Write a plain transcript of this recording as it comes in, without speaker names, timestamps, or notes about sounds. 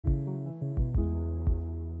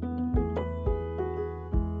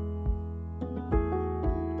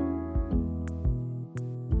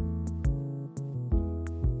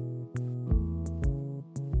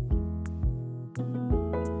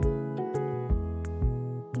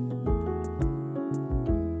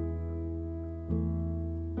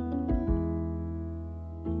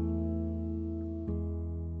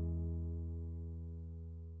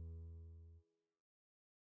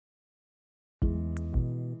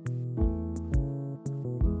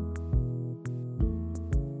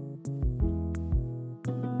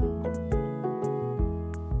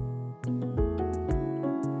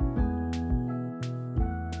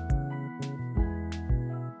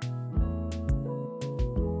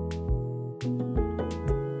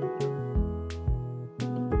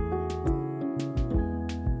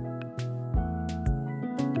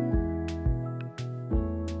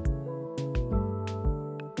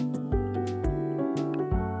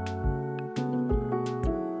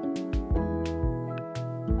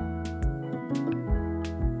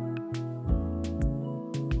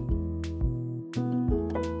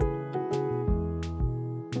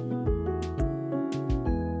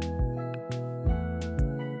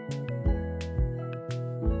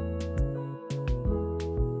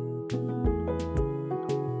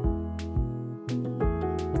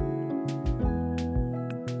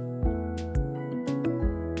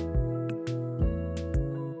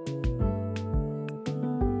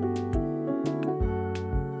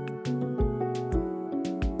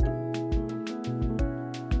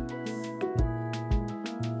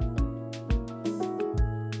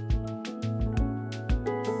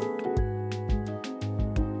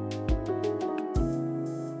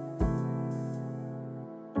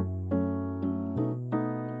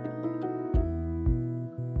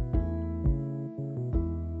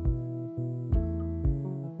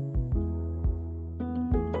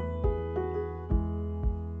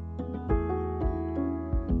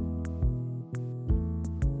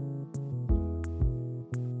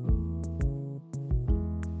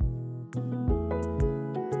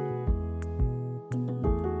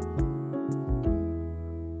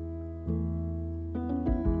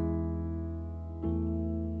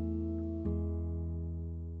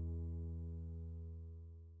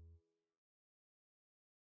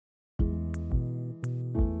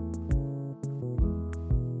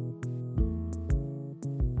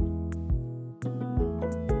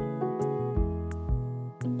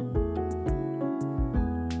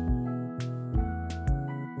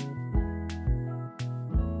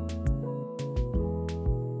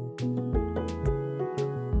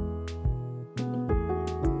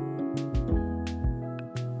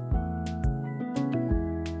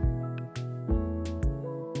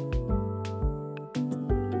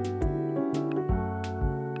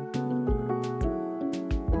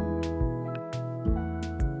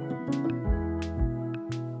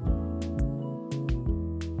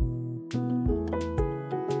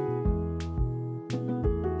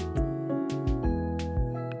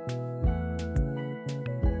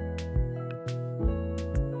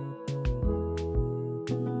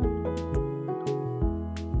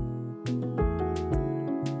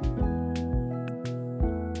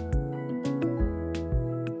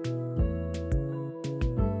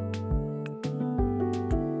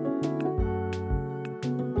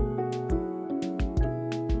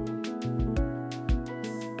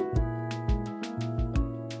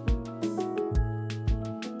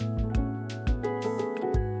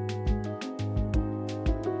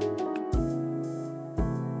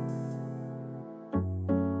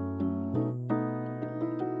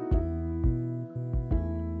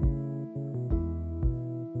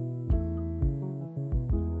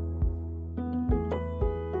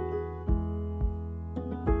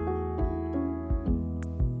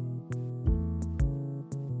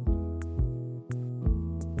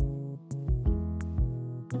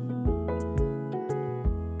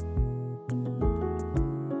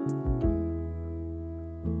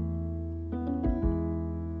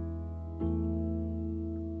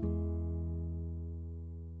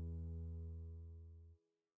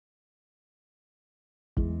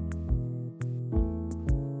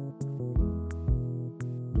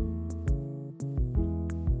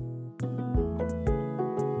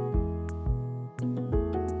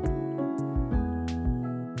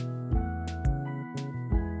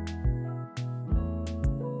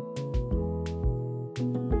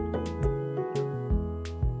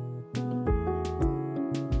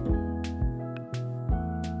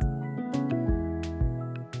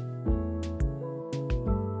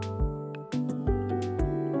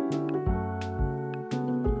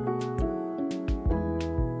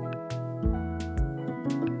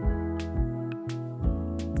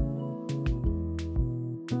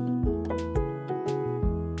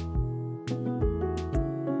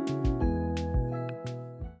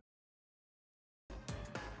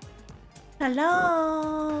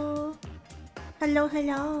Hello. Hello,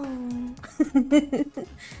 hello.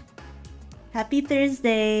 Happy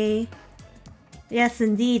Thursday. Yes,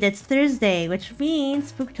 indeed, it's Thursday, which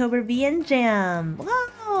means Spooktober BGM.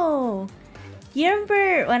 Wow! You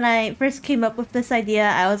remember when I first came up with this idea,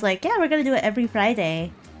 I was like, yeah, we're gonna do it every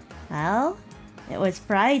Friday. Well, it was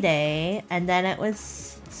Friday, and then it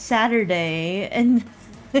was Saturday, and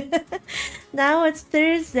now it's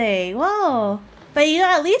Thursday. Whoa! But you know,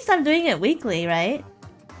 at least I'm doing it weekly, right?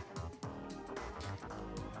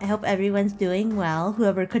 I hope everyone's doing well,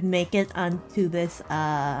 whoever could make it onto this,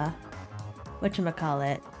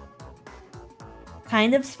 whatchamacallit.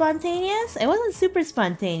 Kind of spontaneous? It wasn't super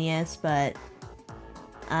spontaneous, but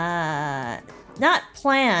not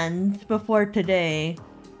planned before today.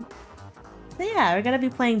 So yeah, we're gonna be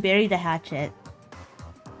playing Beary the Hatchet.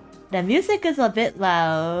 The music is a bit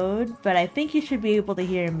loud, but I think you should be able to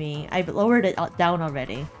hear me. I've lowered it down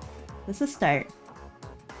already. Let's just start.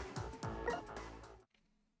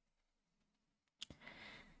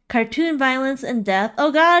 Cartoon violence and death.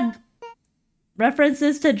 Oh god!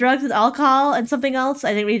 References to drugs and alcohol and something else.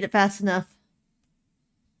 I didn't read it fast enough.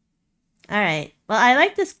 Alright. Well, I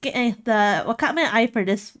like this game. What caught my eye for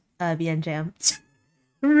this BGM?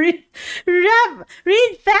 read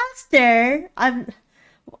faster!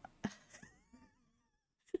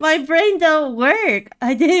 My brain don't work.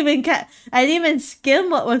 I didn't even skim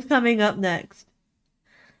what was coming up next.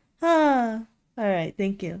 Ah. Alright,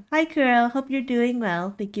 thank you. Hi, Kuro. Hope you're doing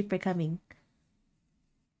well. Thank you for coming.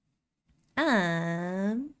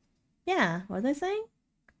 Yeah, what was I saying?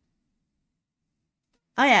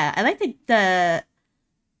 Oh yeah, I like the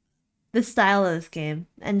style of this game,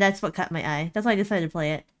 and that's what caught my eye. That's why I decided to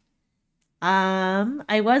play it.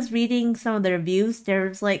 I was reading some of the reviews. There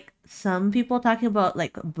was like some people talking about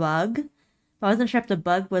like bug. I wasn't sure if the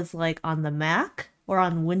bug was like on the Mac or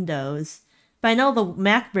on Windows. But I know the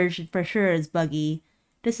Mac version for sure is buggy.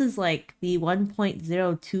 This is like the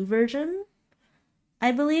 1.02 version,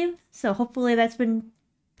 I believe. So hopefully that's been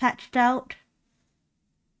patched out.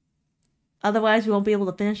 Otherwise, we won't be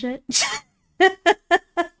able to finish it.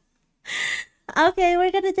 Okay,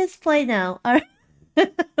 we're gonna just play now. We're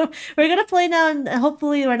gonna play now, and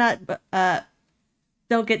hopefully we're not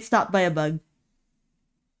don't get stopped by a bug.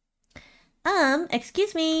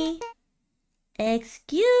 Excuse me.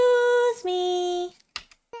 Excuse me. ...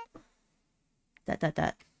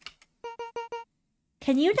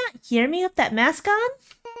 Can you not hear me with that mask on?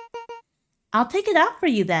 I'll take it out for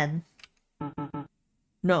you then.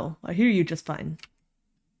 No, I hear you just fine.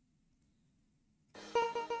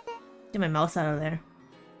 Get my mouse out of there.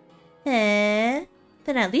 Eh?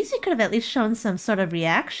 Then at least you could have at least shown some sort of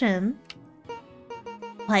reaction.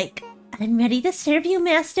 Like, I'm ready to serve you,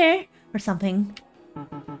 master! Or something.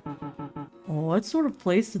 Oh, what sort of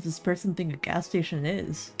place does this person think a gas station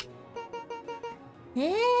is?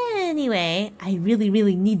 Anyway, I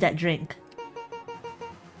really need that drink.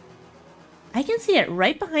 I can see it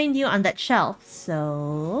right behind you on that shelf,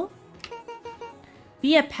 so...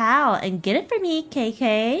 Be a pal and get it for me,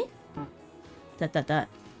 KK. ...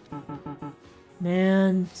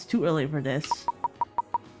 Man, it's too early for this.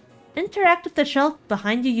 Interact with the shelf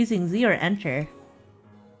behind you using Z or enter.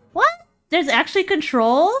 What? There's actually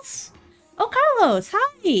controls? Oh, Carlos,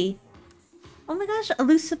 hi! Oh my gosh,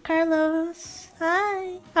 elusive Carlos.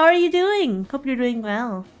 Hi. How are you doing? Hope you're doing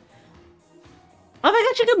well. Oh my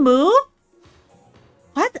gosh, you can move?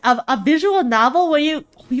 What? A visual novel where you...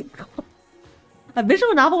 A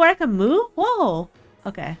visual novel where I can move? Whoa.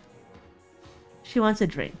 Okay. She wants a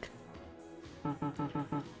drink.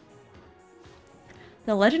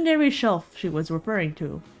 The legendary shelf she was referring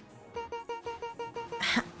to.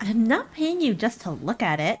 I'm not paying you just to look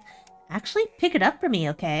at it. Actually, pick it up for me,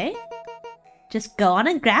 okay? Just go on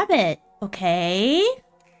and grab it, okay? ...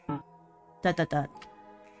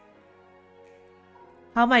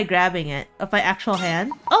 How am I grabbing it? With my actual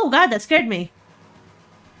hand? Oh god, that scared me!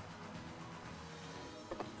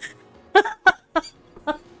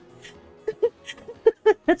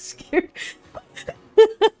 That scared...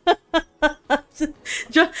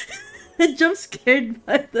 Jump scared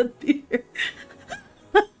by the beer.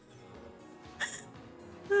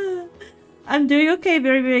 I'm doing okay,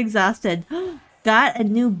 very exhausted. Got a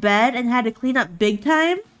new bed and had to clean up big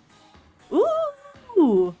time?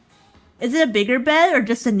 Ooh! Is it a bigger bed or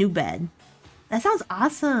just a new bed? That sounds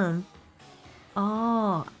awesome.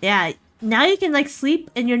 Oh, yeah. Now you can like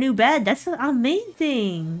sleep in your new bed. That's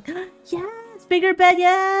amazing. Yes, bigger bed,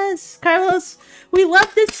 yes. Carlos, we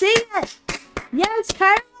love to see it. Yes,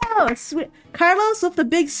 Carlos. Carlos with the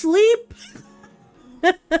big sleep.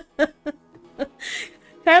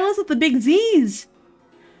 Carlos with the big Z's.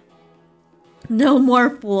 No more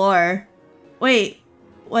floor. Wait,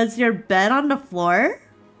 was your bed on the floor?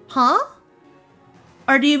 Huh?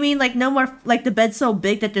 Or do you mean like no more, like the bed's so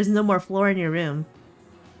big that there's no more floor in your room?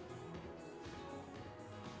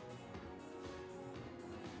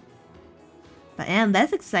 But Anne,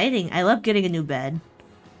 that's exciting. I love getting a new bed.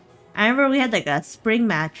 I remember we had like a spring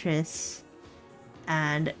mattress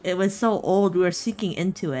and it was so old we were sinking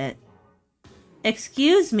into it.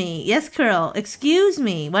 Excuse me. Yes, Curl. Excuse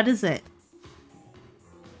me. What is it?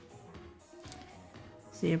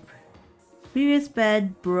 So your previous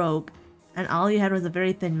bed broke and all you had was a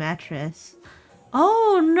very thin mattress.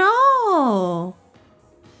 Oh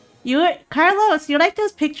no! Carlos, you're like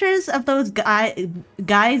those pictures of those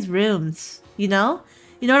guys' rooms, you know?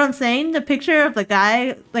 You know what I'm saying? The picture of the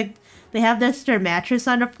guy, like, they have their mattress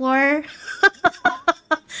on the floor.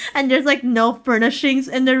 And there's like no furnishings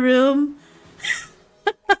in the room.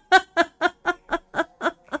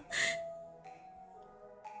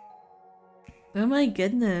 Oh my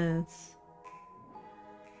goodness.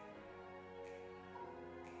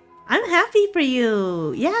 I'm happy for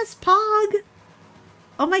you. Yes, Pog.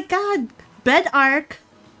 Oh my god. Bed arc.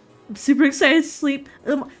 I'm super excited to sleep.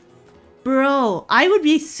 Bro, I would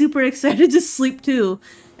be super excited to sleep too.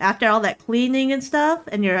 After all that cleaning and stuff,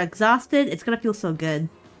 and you're exhausted, it's gonna feel so good.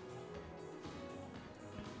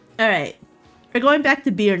 Alright. We're going back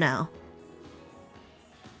to beer now.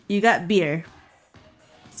 You got beer.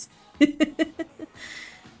 Can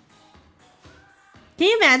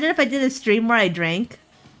you imagine if I did a stream where I drank?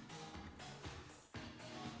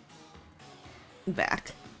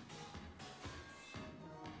 Back.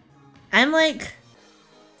 I'm like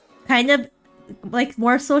kind of like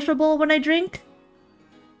more sociable when I drink.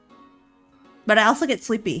 But I also get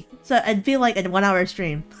sleepy. So I'd feel like a 1 hour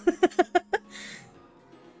stream.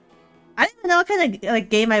 I don't even know what kind of like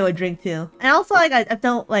game I would drink to. And also like I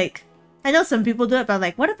don't like, I know some people do it, but I'm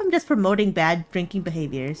like, what if I'm just promoting bad drinking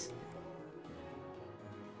behaviors?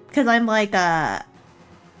 Because I'm like a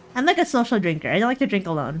social drinker. I don't like to drink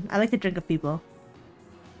alone. I like to drink with people.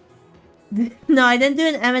 No, I didn't do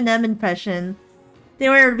an Eminem impression. They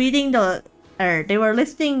were reading they were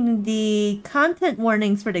listing the content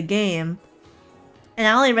warnings for the game. And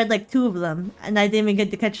I only read like 2 of them. And I didn't even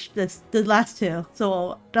get to catch the last 2.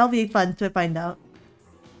 So that'll be fun to find out.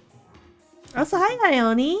 Also, hi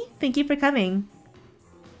Ione. Thank you for coming.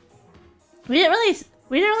 We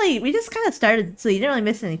just kind of started, so you didn't really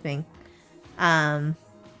miss anything.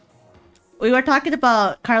 We were talking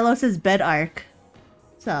about Carlos's bed arc.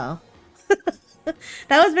 So that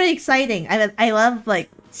was very exciting. I love like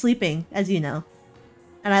sleeping, as you know.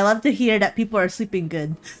 And I love to hear that people are sleeping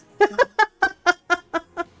good.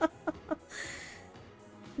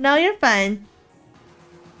 No, you're fine.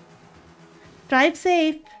 Drive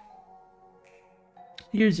safe.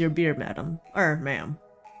 Here's your beer, madam. Or ma'am.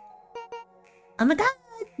 Oh my god!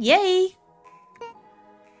 Yay!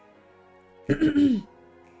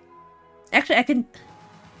 Actually, I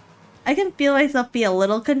can feel myself be a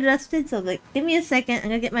little congested, so like, give me a second. I'm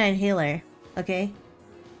gonna get my inhaler. Okay?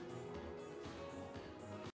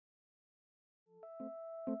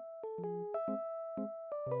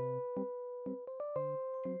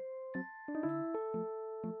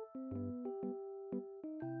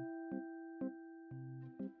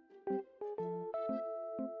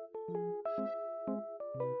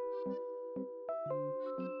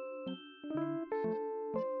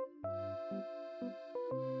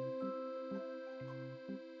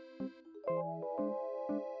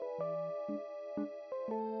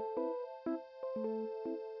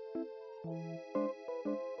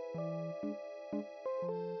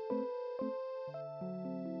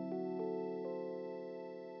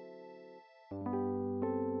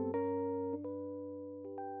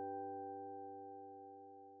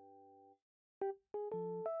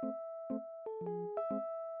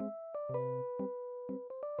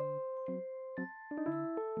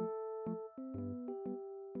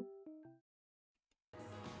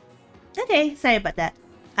 Okay, sorry about that.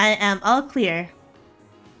 I am all clear.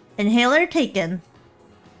 Inhaler taken.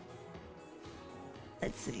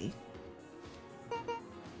 Let's see.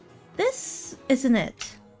 This isn't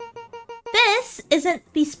it. This isn't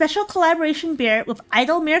the special collaboration beer with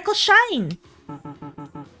Idol Miracle Shine.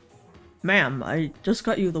 Ma'am, I just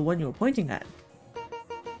got you the one you were pointing at.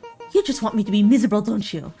 You just want me to be miserable,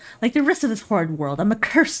 don't you? Like the rest of this horrid world, I'm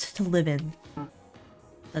accursed to live in. ...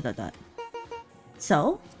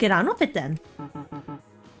 So, get on with it then.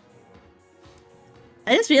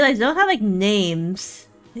 I just realized they don't have like names.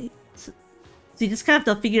 So you just kind of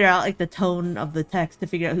have to figure out like the tone of the text to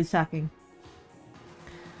figure out who's talking.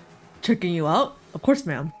 Checking you out? Of course,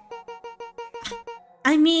 ma'am.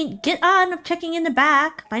 I mean, get on of checking in the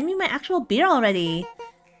back. Find me my actual beer already.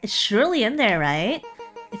 It's surely in there, right?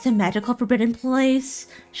 It's a magical forbidden place.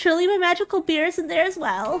 Surely my magical beer is in there as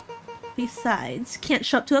well. Besides, can't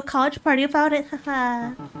show up to a college party without it,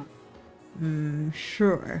 haha.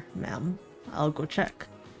 Sure, ma'am. I'll go check.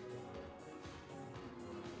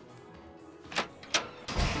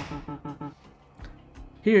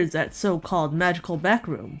 Here's that so-called magical back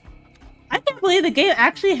room. I can't believe the game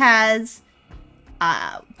actually has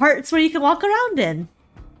parts where you can walk around in.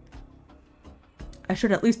 I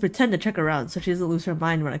should at least pretend to check around so she doesn't lose her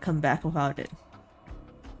mind when I come back without it.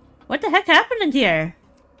 What the heck happened in here?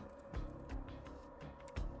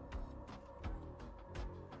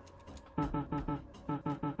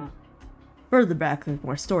 Further back, there's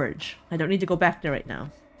more storage. I don't need to go back there right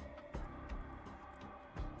now.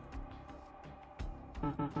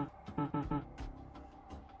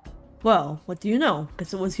 Well, what do you know?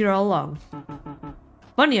 Guess it was here all along.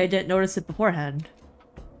 Funny I didn't notice it beforehand.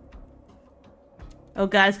 Oh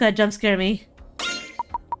god, it's gonna jump scare me.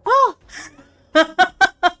 Oh!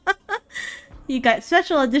 You got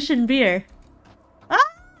special edition beer. Ah!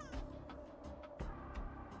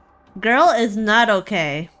 Girl is not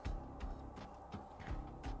okay.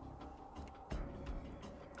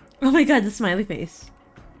 Oh my god, the smiley face.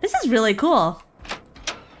 This is really cool.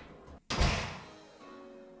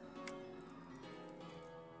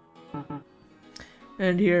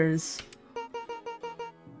 And here's...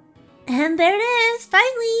 And there it is!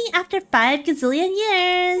 Finally! After 5 gazillion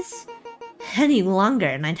years! Any longer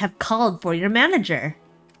and I'd have called for your manager.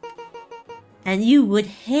 And you would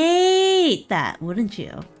hate that, wouldn't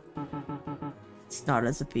you? It's not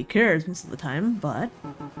as if he cares most of the time, but...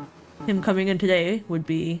 him coming in today would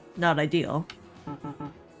be not ideal.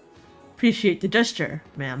 Appreciate the gesture,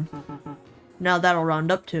 ma'am. Now that'll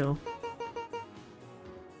round up to...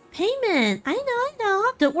 Payment! I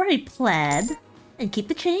know. Don't worry, pleb. And keep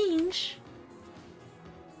the change.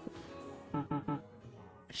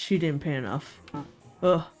 She didn't pay enough.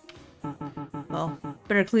 Ugh. Well,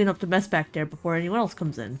 better clean up the mess back there before anyone else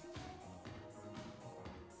comes in.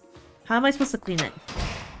 How am I supposed to clean it?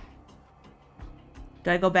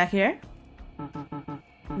 Do I go back here?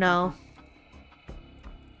 No.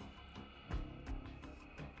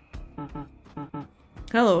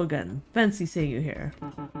 Hello again. Fancy seeing you here.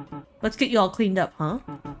 Let's get you all cleaned up, huh?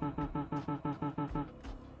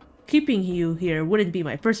 Keeping you here wouldn't be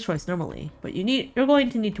my first choice normally, but you're going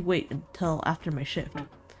to need to wait until after my shift.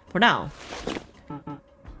 For now.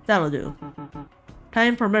 That'll do.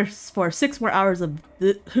 Time for 6 more hours of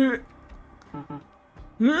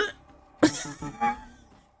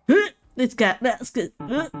It's got basket.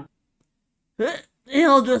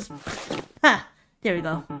 It'll just... Ha! There we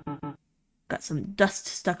go. Got some dust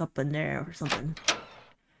stuck up in there or something.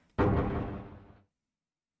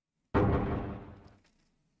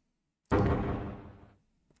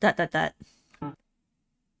 That.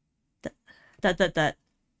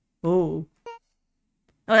 Oh.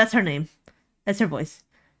 Oh, that's her name. That's her voice.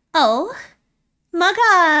 Oh. My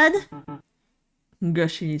god.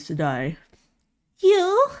 Guess she needs to die.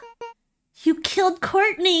 You killed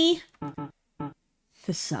Courtney.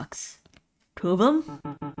 This sucks. 2 of them?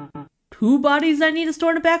 2 bodies I need to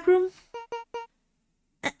store in a back room?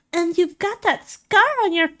 And you've got that scar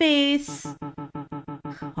on your face.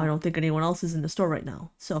 I don't think anyone else is in the store right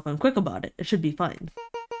now, so if I'm quick about it, it should be fine.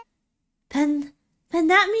 Then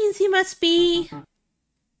that means you must be...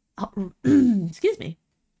 Oh, excuse me.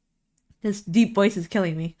 This deep voice is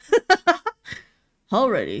killing me.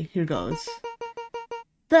 Alrighty, here goes.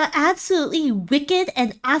 The absolutely wicked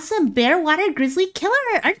and awesome bear water grizzly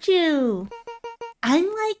killer, aren't you? I'm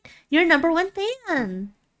like your #1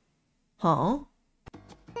 fan. Huh?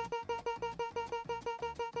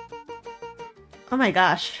 Oh my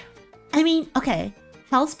gosh. I mean, okay.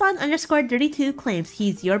 Hellspawn_32 claims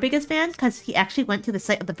he's your biggest fan because he actually went to the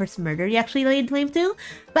site of the first murder he actually laid claim to.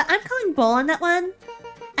 But I'm calling bull on that one.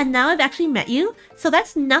 And now I've actually met you, so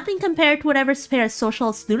that's nothing compared to whatever pair of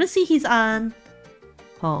social lunacy he's on.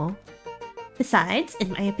 Huh? Besides,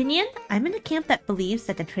 in my opinion, I'm in a camp that believes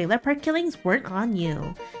that the trailer park killings weren't on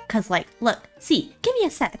you. Cause like, look, see, give me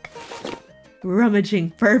a sec.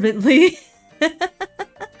 Rummaging fervently.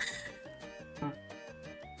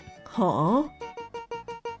 Huh?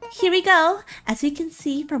 Here we go! As you can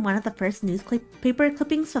see from one of the first newspaper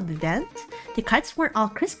clippings from the event, the cuts weren't all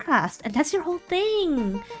crisscrossed, and that's your whole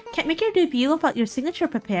thing! Can't make your debut without your signature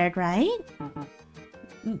prepared, right?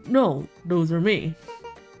 No, those are me.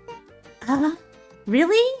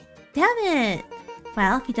 Really? Damn it!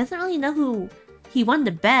 Well, if he doesn't really know who he won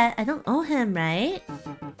the bet, I don't owe him, right?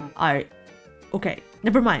 Alright. Okay,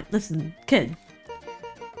 never mind. Listen, kid.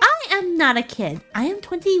 am not a kid. I am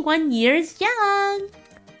 21 years young.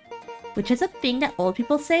 Which is a thing that old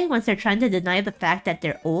people say once they're trying to deny the fact that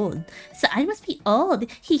they're old. So I must be old.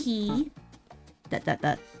 Hee hee.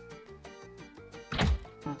 That.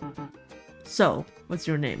 So, what's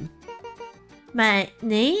your name? My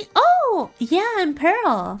name? Oh, yeah, I'm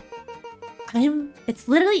Pearl. It's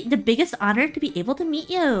literally the biggest honor to be able to meet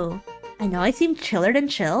you. I know I seem chiller than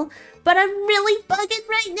chill, but I'm really bugging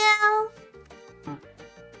right now.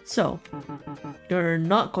 So, you're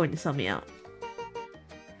not going to sell me out.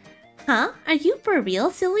 Huh? Are you for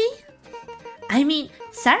real, silly? I mean,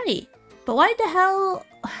 sorry, but why the hell...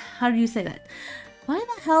 How do you say that? Why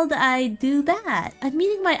the hell did I do that? I'm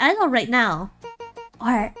meeting my idol right now.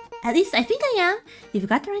 Or, at least I think I am. You've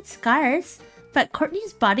got the right scars. But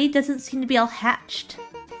Courtney's body doesn't seem to be all hatched.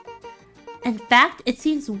 In fact, it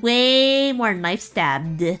seems way more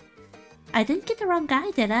knife-stabbed. I didn't get the wrong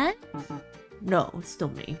guy, did I? No, it's still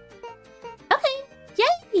me. Okay,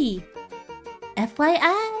 yay!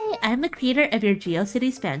 FYI, I'm the creator of your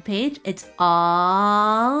GeoCities fan page. It's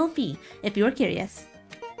all me, if you were curious.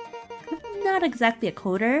 I'm not exactly a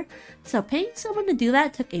coder, so paying someone to do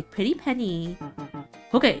that took a pretty penny.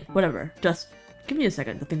 Okay, whatever. Just give me a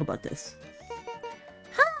second to think about this.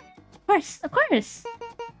 Huh? Of course.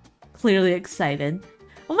 Clearly excited.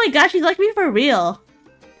 Oh my gosh, she's like me for real.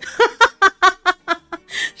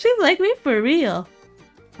 She's like me for real.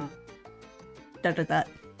 Da-da-da.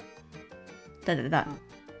 Da-da-da.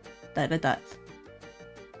 Da-da-da.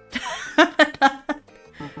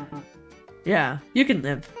 Yeah, you can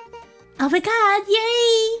live. Oh my god,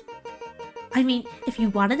 yay! I mean, if you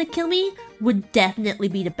wanted to kill me, would definitely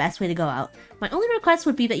be the best way to go out. My only request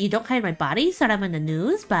would be that you don't hide my body so that I'm in the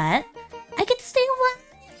news, but I get to stay alive!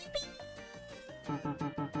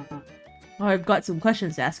 Oh, I've got some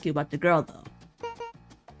questions to ask you about the girl, though.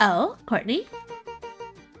 Oh, Courtney?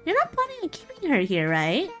 You're not planning on keeping her here,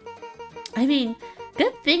 right? I mean,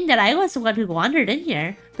 good thing that I was the one who wandered in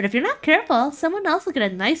here, but if you're not careful, someone else will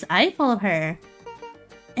get a nice eyeful of her.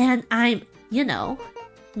 And I'm, you know,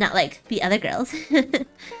 not like the other girls.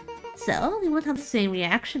 So, they won't have the same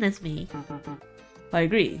reaction as me. I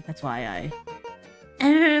agree, that's why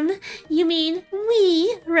I... you mean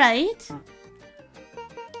we, right?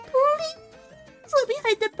 Please, let me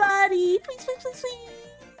hide the body. Please, please, please,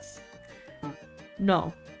 please.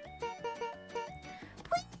 No.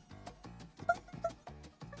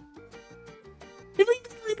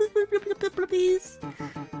 Please.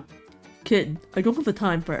 Kid, I don't have the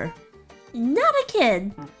time for... Not a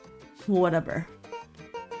kid! Whatever.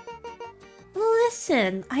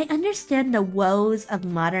 Listen, I understand the woes of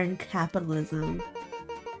modern capitalism.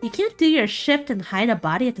 You can't do your shift and hide a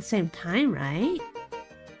body at the same time, right?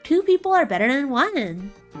 Two people are better than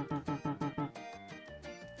one.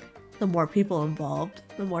 The more people involved,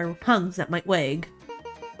 the more tongues that might wag.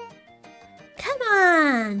 Come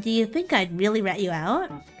on! Do you think I'd really rat you out?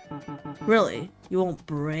 Really? You won't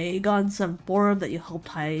brag on some forum that you helped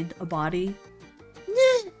hide a body?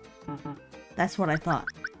 That's what I thought.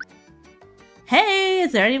 Hey,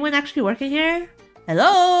 is there anyone actually working here?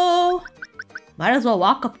 Hello? Might as well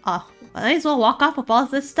walk off with all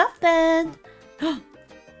this stuff then.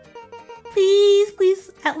 Please,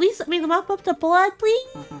 please, at least let me mop up the blood,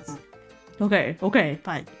 please. Okay,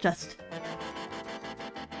 fine, just...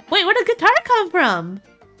 Wait, where did the guitar come from?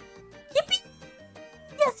 Yippee!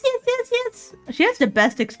 Yes! She has the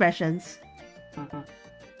best expressions.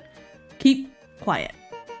 Keep quiet.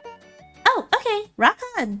 Oh, okay, rock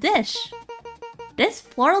on, dish. This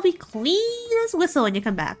floor will be clean as a whistle when you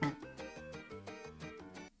come back.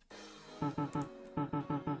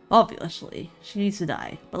 Obviously, she needs to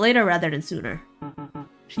die, but later rather than sooner.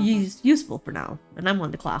 She's useful for now, and I'm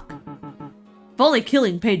on the clock. If only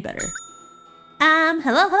killing paid better.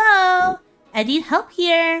 Hello? I need help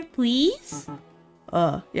here, please?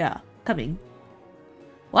 Yeah, coming.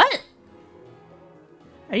 What?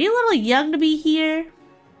 Are you a little young to be here?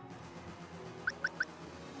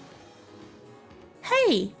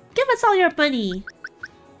 Hey, give us all your money.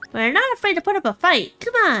 We're not afraid to put up a fight.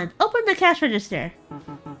 Come on, open the cash register.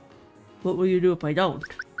 What will you do if I don't?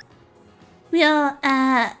 We'll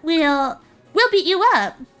beat you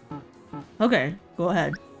up. Okay, go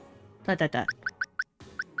ahead. Dot.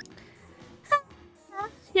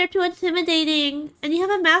 You're too intimidating, and you have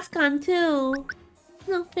a mask on too.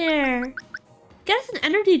 No fair. Get us an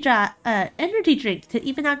energy drink to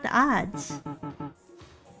even out the odds.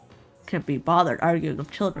 Can't be bothered arguing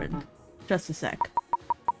with children. Just a sec.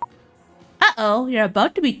 Uh-oh, you're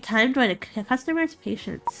about to be timed by the customer's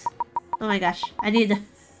patience. Oh my gosh, I need to...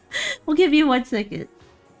 We'll give you 1 second.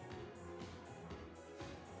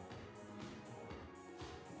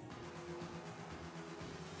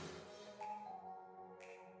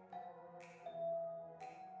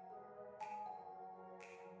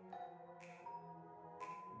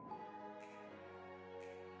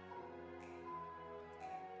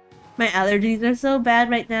 My allergies are so bad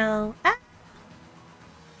right now. Ah!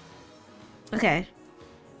 Okay.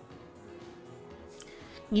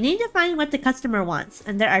 You need to find what the customer wants,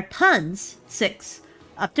 and there are tons, 6,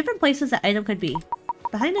 of different places that item could be.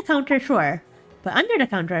 Behind the counter, sure, but under the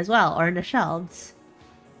counter as well, or in the shelves.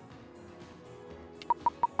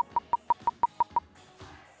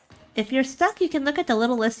 If you're stuck, you can look at the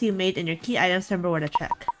little list you made in your key items to remember where to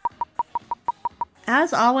check.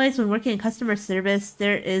 As always, when working in customer service,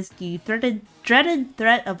 there is the dreaded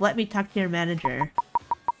threat of let me talk to your manager.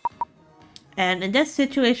 And in this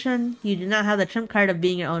situation, you do not have the trump card of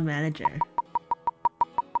being your own manager.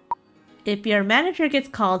 If your manager gets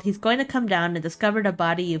called, he's going to come down and discover the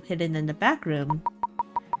body you've hidden in the back room.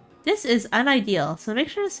 This is unideal, so make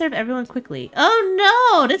sure to serve everyone quickly.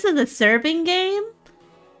 Oh no! This is a serving game?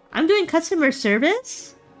 I'm doing customer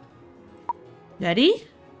service? Ready?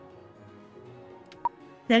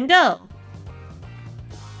 Then go!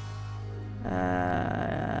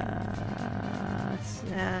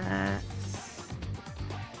 Snacks.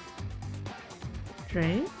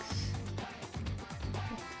 Drinks?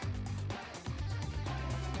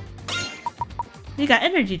 You got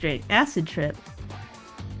energy drink, acid trip.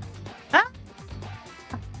 Ah!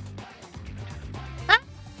 Ah!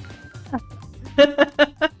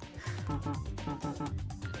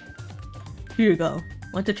 Here you go.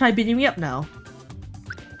 Want to try beating me up now?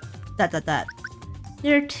 That.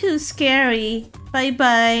 You're too scary.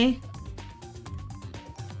 Bye-bye.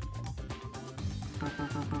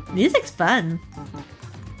 Music's fun.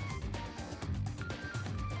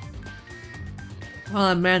 While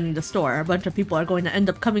I'm manning the store, a bunch of people are going to end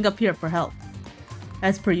up coming up here for help.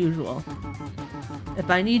 As per usual. If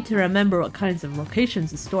I need to remember what kinds of locations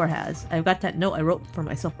the store has, I've got that note I wrote for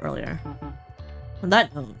myself earlier. On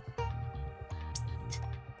that note...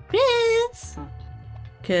 Chris!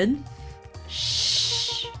 Kid?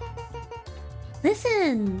 Shh!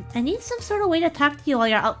 Listen! I need some sort of way to talk to you while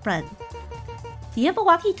you're out front. Do you have a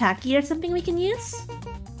walkie-talkie or something we can use?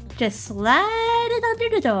 Just slide it under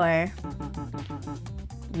the door.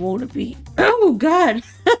 Won't it be? Oh god!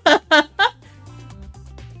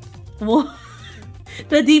 Whoa.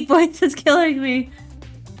 The deep voice is killing me.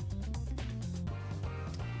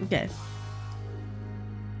 Okay.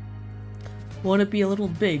 Won't it be a little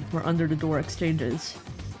big for under the door exchanges?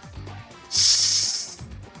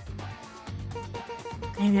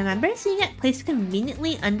 I remember seeing it placed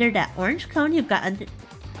conveniently under that orange cone you've got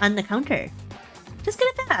on the counter. Just get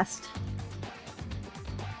it fast.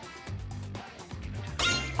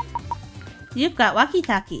 You've got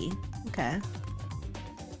walkie-talkie. Okay.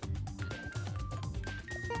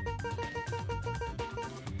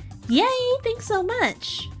 Yay! Thanks so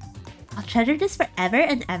much! I'll treasure this forever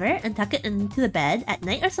and ever and tuck it into the bed at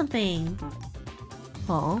night or something.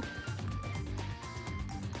 Oh.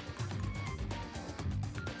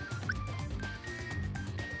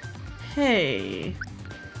 Hey.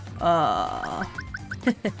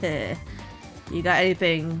 You got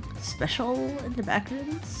anything special in the back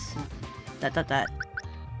rooms? That.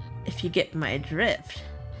 If you get my drift.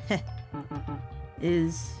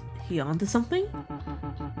 Is he onto something?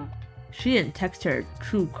 She didn't text her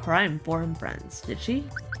true crime forum friends, did she?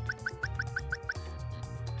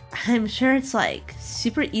 I'm sure it's like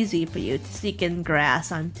super easy for you to sneak in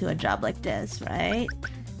grass onto a job like this, right?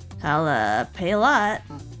 I'll pay a lot.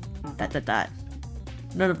 That.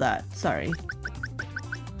 None of that, sorry.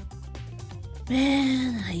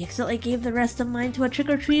 Man, I accidentally gave the rest of mine to a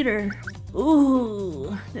trick-or-treater.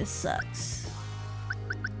 Ooh, this sucks.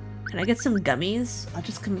 Can I get some gummies? I'll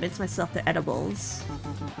just convince myself they're edibles.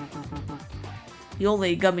 The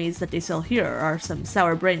only gummies that they sell here are some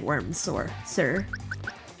sour brainworms, sir.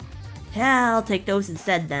 Yeah, I'll take those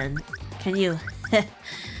instead then. Can you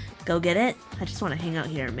go get it? I just want to hang out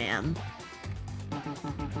here, ma'am.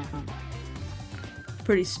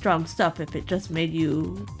 Pretty strong stuff if it just made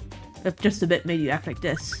you... if just a bit made you act like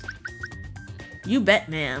this. You bet,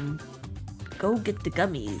 ma'am. Go get the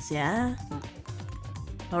gummies, yeah?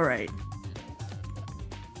 Alright.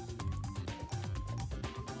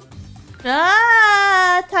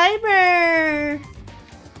 Ah! Timer!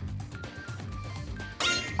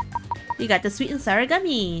 You got the sweet and sour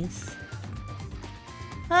gummies.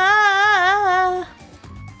 Ah!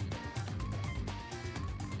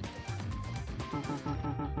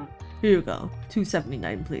 Here you go.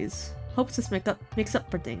 $2.79, please. Hopes this makes up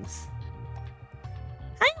for things.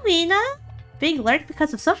 Hi, Mina! Big lurk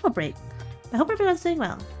because of social break. I hope everyone's doing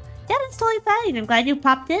well. Yeah, that's totally fine. I'm glad you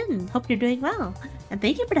popped in. Hope you're doing well. And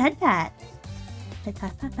thank you for the head pat. Head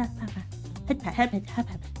pat, pat, pat, pat, pat. Head pat, head pat, head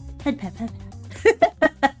pat, head pat, head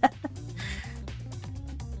pat.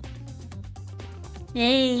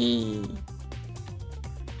 Hey!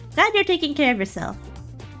 Glad you're taking care of yourself.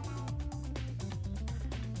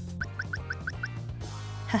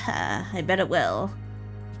 Haha, I bet it will.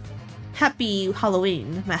 Happy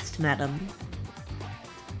Halloween, masked madam.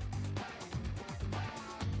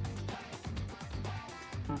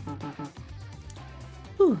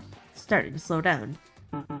 Whew, starting to slow down.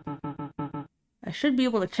 I should be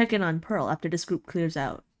able to check in on Pearl after this group clears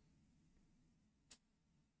out.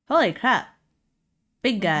 Holy crap.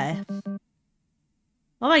 Big guy.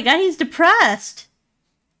 Oh my god, he's depressed!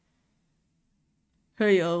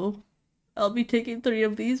 Hey yo, I'll be taking 3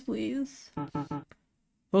 of these, please.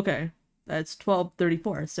 Okay, that's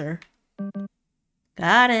 12.34, sir.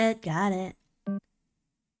 Got it, got it.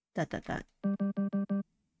 Dot.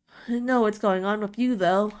 I know what's going on with you,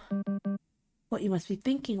 though. What you must be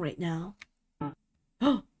thinking right now.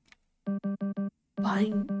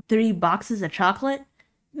 Buying 3 boxes of chocolate?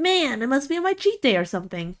 Man, it must be my cheat day or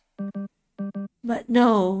something. But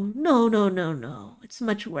no. It's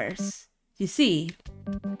much worse. You see,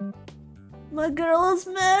 my girl is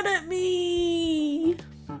mad at me!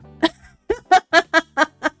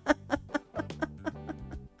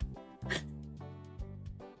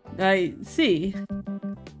 I see.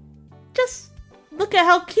 Just look at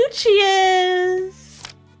how cute she is!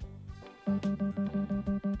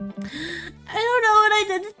 I don't know what I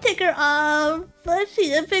did to tick her off, but she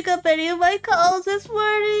didn't pick up any of my calls this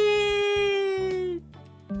morning.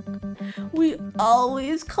 We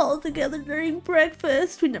always call together during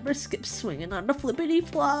breakfast. We never skip swinging on the flippity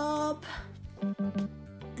flop.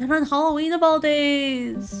 And on Halloween of all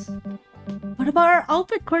days. What about our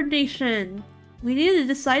outfit coordination? We need to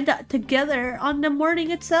decide that together on the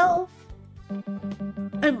morning itself.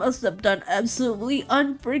 I must have done absolutely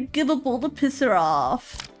unforgivable to piss her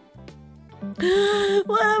off.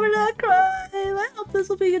 Whatever, that crime. I hope this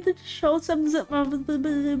will begin to show some.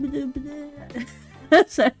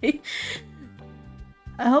 Sorry.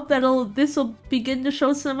 I hope this will begin to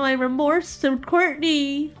show some of my remorse to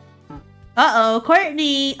Courtney. Uh-oh,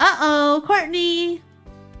 Courtney. Uh-oh, Courtney.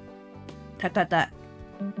 Dot.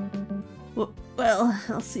 Well,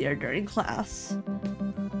 I'll see her during class.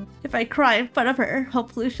 If I cry in front of her,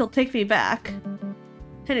 hopefully she'll take me back.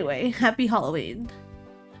 Anyway, happy Halloween.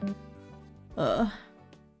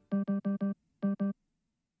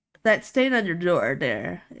 That stain on your door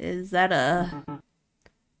there, is that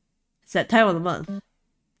it's that time of the month.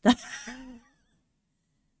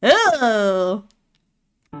 Oh!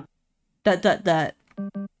 Dot.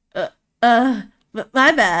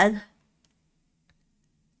 My bad.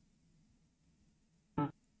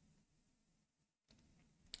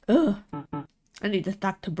 Ugh. I need to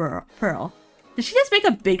talk to Pearl. Did she just make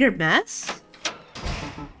a bigger mess?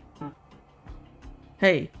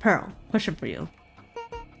 Hey, Pearl, question for you.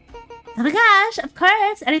 Oh my gosh, of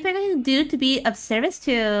course! Anything I can do to be of service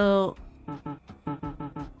to...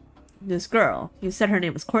 this girl. You said her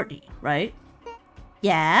name was Courtney, right?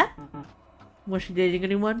 Yeah? Was she dating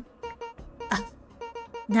anyone?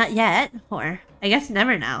 Not yet, or I guess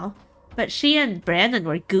never now. But she and Brandon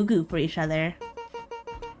were goo-goo for each other.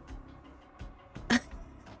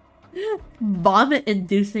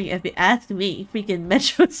 Vomit-inducing if you ask me, freaking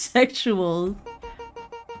metrosexuals.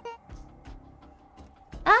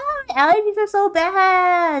 Ah, my allergies are so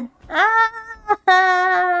bad!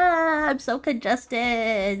 Ah, I'm so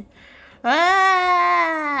congested!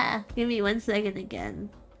 Ah! Give me 1 second again.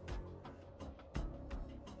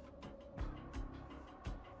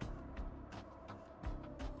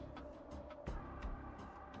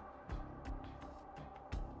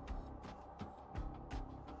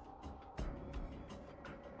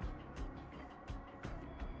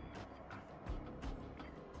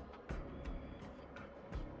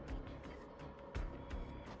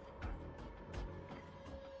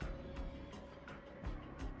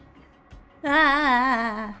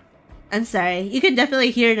 Ah! I'm sorry. You can definitely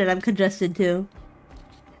hear that I'm congested too.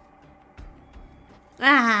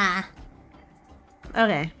 Ah!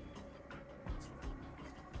 Okay.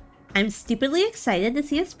 I'm stupidly excited to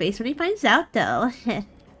see his face when he finds out, though.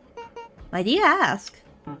 Why do you ask?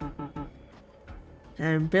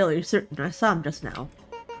 I'm barely certain I saw him just now.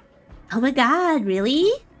 Oh my god, really?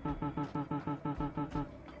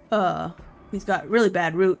 He's got really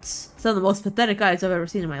bad roots. Some of the most pathetic eyes I've ever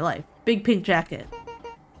seen in my life. Big pink jacket.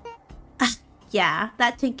 Yeah,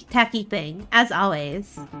 that tacky thing, as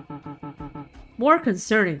always. More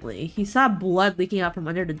concerningly, he saw blood leaking out from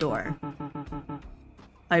under the door.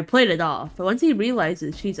 I played it off, but once he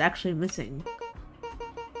realizes she's actually missing...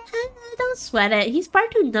 Don't sweat it, he's far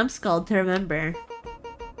too numbskulled to remember.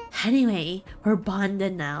 Anyway, we're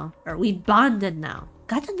bonded now. Or we bonded now.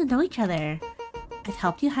 Got to know each other. I've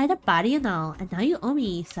helped you hide a body and all, and now you owe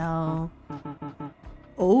me, so...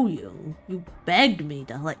 Owe you? You begged me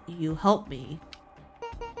to let you help me.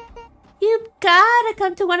 You've gotta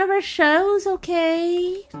come to one of our shows,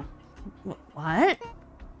 okay? What?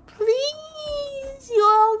 Please, you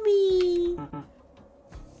owe me.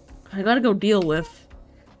 I gotta go deal with...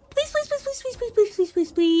 Please, please, please, please, please, please, please, please,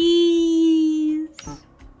 please, please.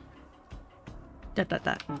 Dot, dot,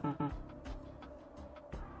 dot.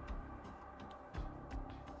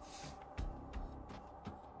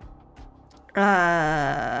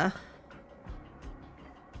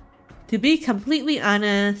 To be completely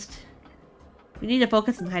honest, we need to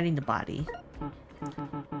focus on hiding the body.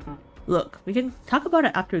 Look, we can talk about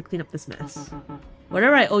it after we clean up this mess.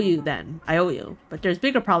 Whatever I owe you then, I owe you. But there's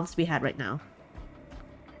bigger problems to be had right now.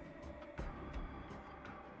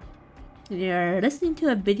 You're listening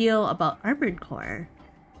to a video about Armored Core.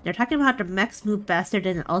 They're talking about the mechs move faster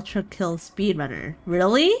than an ultra kill speedrunner.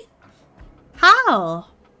 Really? How?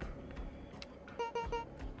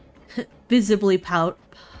 Visibly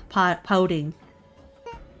pouting.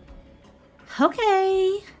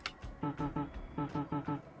 Okay.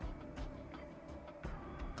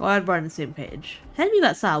 Glad we're on the same page. Hand me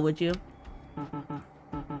that saw, would you?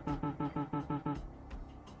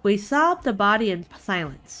 We saw the body in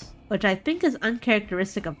silence, which I think is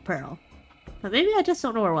uncharacteristic of Pearl. But maybe I just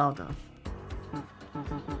don't know her well enough.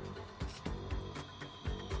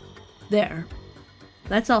 There.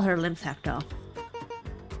 That's all her limbs hacked off.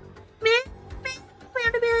 Man.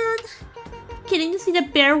 Getting to see the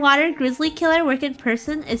Bearwater Grizzly Killer work in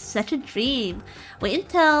person is such a dream. Wait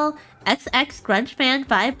until XX Grunge Fan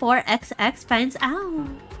 54XX finds out. ...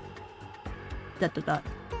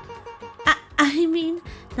 I mean,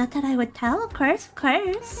 not that I would tell, of course.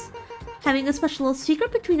 Having a special little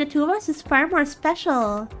secret between the two of us is far more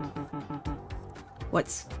special.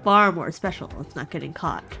 What's far more special is not getting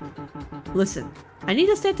caught. Listen, I need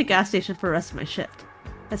to stay at the gas station for the rest of my shift.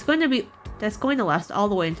 That's going to last all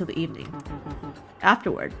the way until the evening.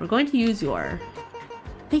 Afterward, we're going to use your...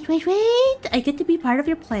 Wait! I get to be part of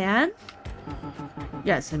your plan?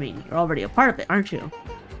 Yes, I mean, you're already a part of it, aren't you?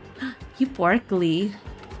 Euphoric glee.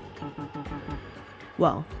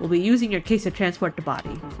 Well, we'll be using your case to transport the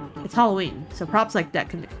body. It's Halloween, so props like that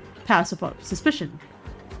can pass without suspicion.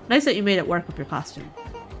 Nice that you made it work with your costume.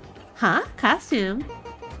 Huh? Costume?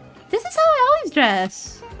 This is how I always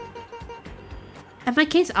dress. And my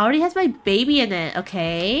case already has my baby in it,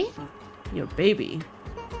 okay? Your baby?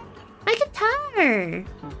 My guitar!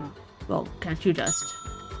 Well, can't you just...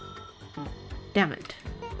 Damn it.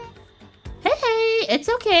 Hey, it's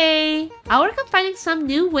okay. I'll work on finding some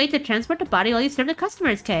new way to transport the body while you serve the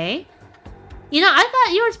customers, Kay? You know, I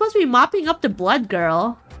thought you were supposed to be mopping up the blood,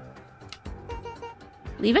 girl.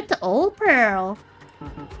 Leave it to old Pearl.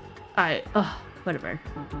 Whatever.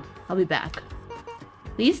 I'll be back.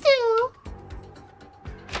 Please do.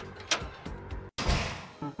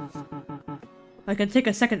 I can take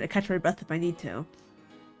a second to catch my breath if I need to.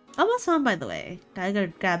 Almost home, by the way. Gotta go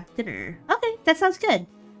grab dinner. Okay, that sounds good.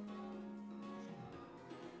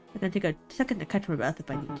 I can take a second to catch my breath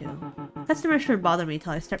if I need to. Customers should bother me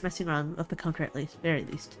till I start messing around with the counter at least, very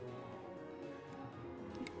least.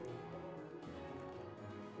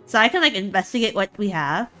 So I can like investigate what we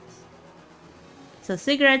have. So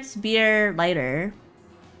cigarettes, beer, lighter.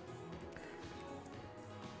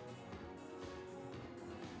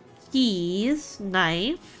 Keys,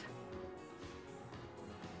 knife.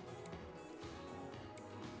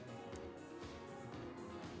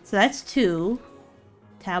 So that's 2.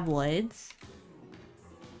 Tabloids.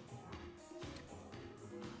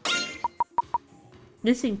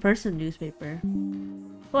 Missing person newspaper.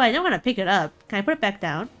 Oh, I don't want to pick it up. Can I put it back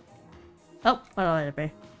down? Oh,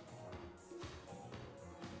 whatever.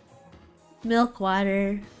 Milk,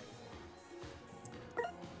 water.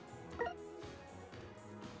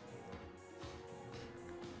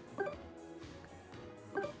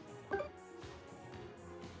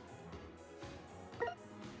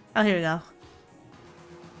 Oh, here we go.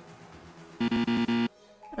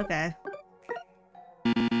 Okay.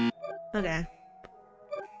 Okay.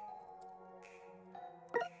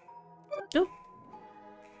 Oop.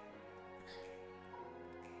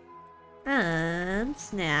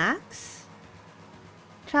 Snacks.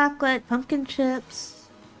 Chocolate, pumpkin chips.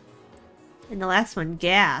 And the last one,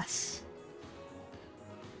 gas.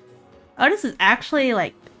 Oh, this is actually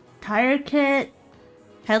like tire kit,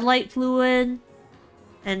 headlight fluid,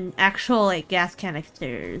 and actual like gas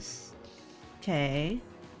canisters. Okay.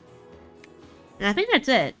 And I think that's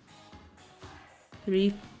it.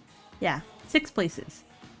 3, yeah, 6 places.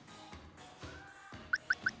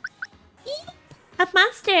 Eep. A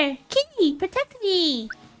monster! Kitty, protect me!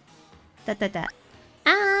 Kitty,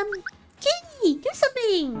 do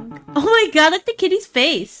something! Oh my god, look at the kitty's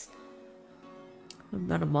face! I'm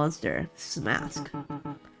not a monster. This is a mask.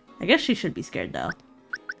 I guess she should be scared though.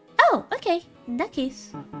 Oh, okay. In that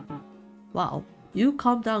case. Wow, you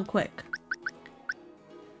calm down quick.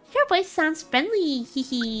 Your voice sounds friendly,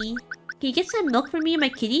 hehe. Can you get some milk for me and my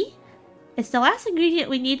kitty? It's the last ingredient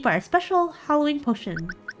we need for our special Halloween potion.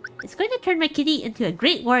 It's going to turn my kitty into a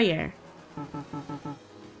great warrior.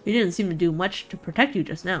 He didn't seem to do much to protect you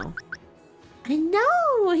just now. I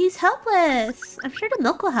know! He's helpless! I'm sure the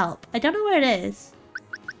milk will help. I don't know where it is.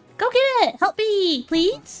 Go get it! Help me,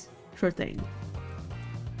 please! Sure thing.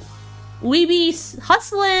 We be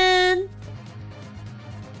hustling!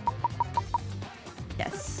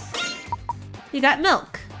 Yes. You got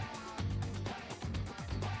milk.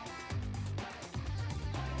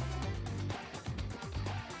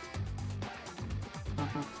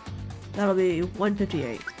 That'll be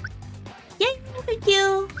 158. Yay! Thank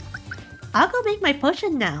you! I'll go make my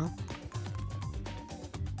potion now.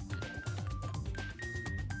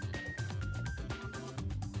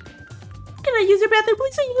 Can I use your bathroom,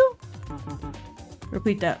 please? Thank you.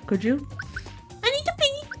 Repeat that, could you? I need to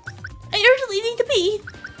pee! I urgently need to pee!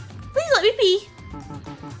 Please let me pee!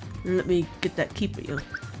 Let me get that key for you.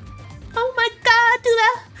 Oh my god, do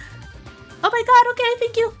that! Oh my god, okay,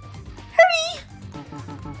 thank you! Hurry!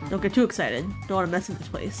 Don't get too excited. Don't want to mess in this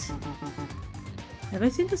place. Have I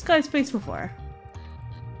seen this guy's face before?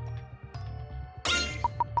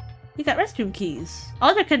 You got restroom keys.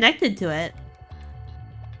 Oh, they're connected to it.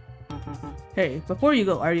 Hey, before you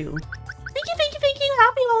go, are you? Thank you, thank you, thank you!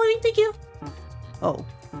 Happy Halloween, thank you! Oh.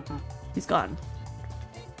 He's gone.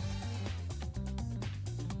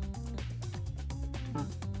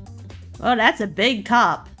 Oh, that's a big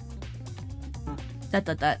cop.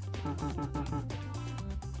 That.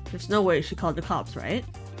 There's no way she called the cops, right?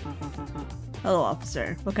 Hello,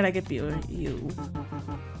 officer. What can I get you?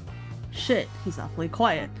 Shit, he's awfully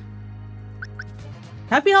quiet.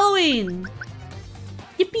 Happy Halloween!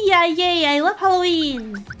 Yippee-yay, I love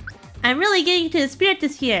Halloween! I'm really getting into the spirit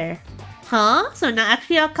this year. Huh? So not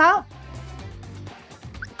actually a cop?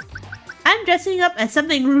 I'm dressing up as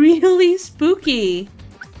something really spooky.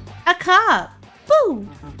 A cop! Boo!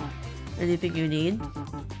 Anything you need?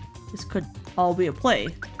 This could all be a play.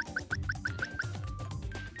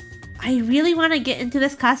 I really want to get into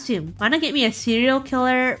this costume. Want to get me a serial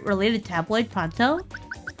killer related tabloid pronto?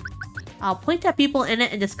 I'll point at people in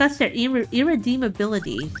it and discuss their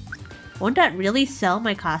irredeemability. Won't that really sell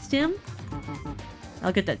my costume?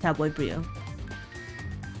 I'll get that tabloid for you.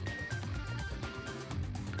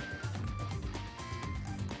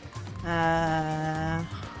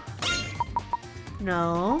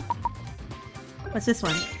 No. What's this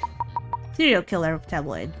one? Serial killer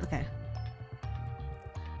tabloid. Okay.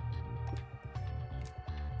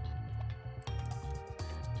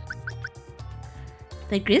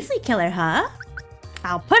 The grizzly killer, huh?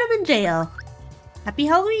 I'll put him in jail. Happy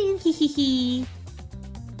Halloween, hee hee hee.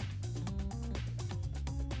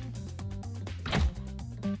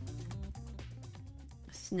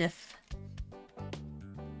 Sniff.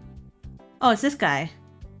 Oh, it's this guy.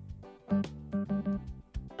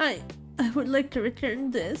 I would like to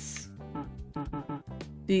return this.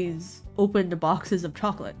 These open the boxes of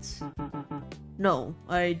chocolates. No,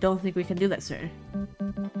 I don't think we can do that, sir.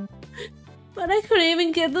 But I couldn't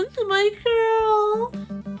even give them to my girl.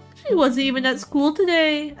 She wasn't even at school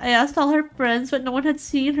today. I asked all her friends, but no one had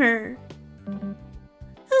seen her.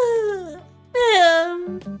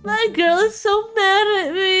 Man, my girl is so mad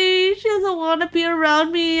at me. She doesn't want to be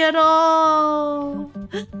around me at all.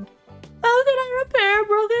 How can I repair a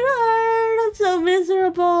broken heart? I'm so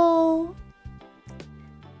miserable.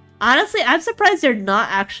 Honestly, I'm surprised they're not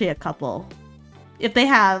actually a couple. If they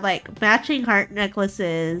have, like, matching heart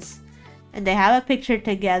necklaces, and they have a picture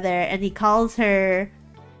together, and he calls her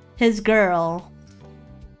his girl.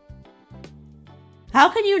 How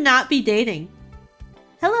can you not be dating?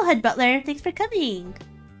 Hello, head butler. Thanks for coming.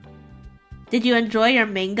 Did you enjoy your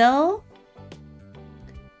mango?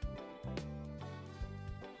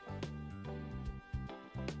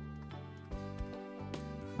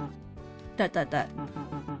 Dot.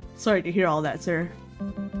 Sorry to hear all that, sir.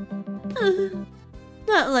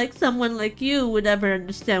 Not like someone like you would ever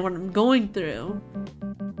understand what I'm going through.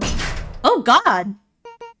 Oh god!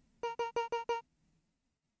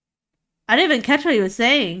 I didn't even catch what he was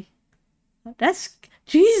saying. That's...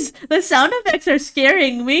 Jeez, the sound effects are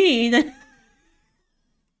scaring me.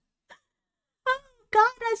 Oh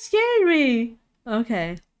god, that scared me.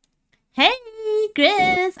 Okay. Hey,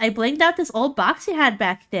 Grizz! I blinked out this old box you had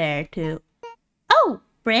back there, too.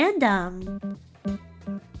 Random.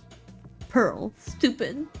 Pearl.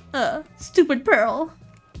 Stupid. Stupid Pearl.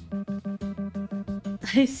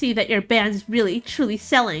 I see that your band's really, truly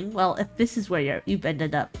selling. Well, if this is where you've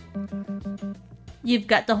ended up. You've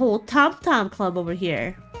got the whole Tom Tom Club over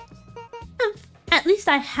here. At least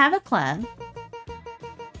I have a club.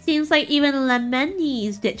 Seems like even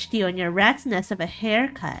Lemoni's ditched you on your rat's nest of a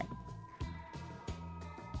haircut.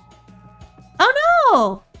 Oh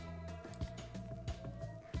no!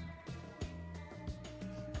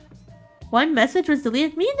 One message was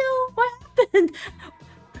deleted. Me no, what happened?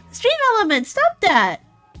 Stream element, stop that!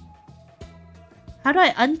 How do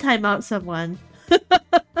I untime out someone?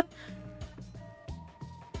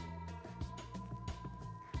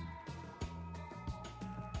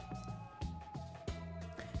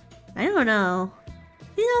 I don't know.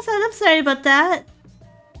 Minasan, I'm sorry about that.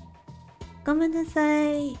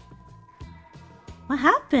 Gomennasai. What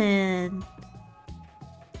happened?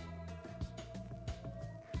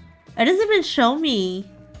 It doesn't even show me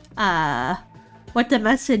what the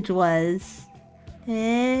message was.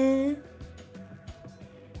 Eh?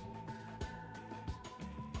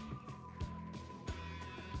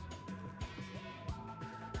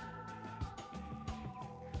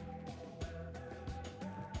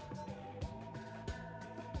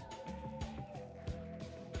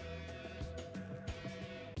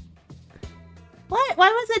 What? Why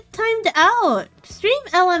was it timed out? Stream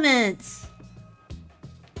elements!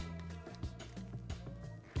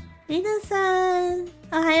 Minasan!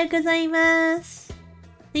 Ohayou gozaimasu!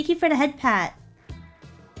 Thank you for the head pat.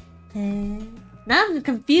 Now I'm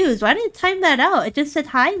confused. Why did it time that out? It just said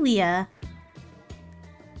hi, Leah.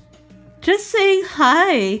 Just saying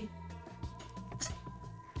hi.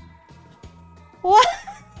 What?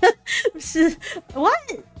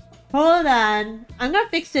 What? Hold on. I'm gonna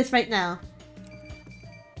fix this right now.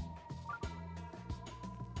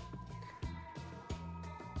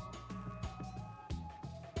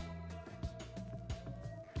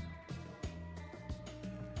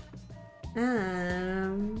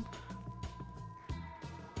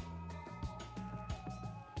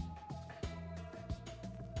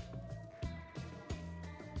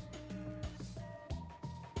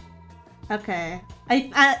 Okay.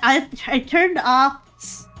 I turned off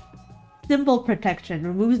symbol protection.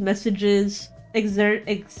 Removes messages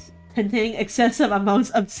containing excessive amounts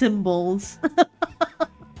of symbols.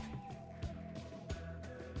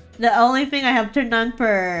 The only thing I have turned on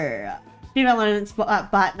for Stream Elements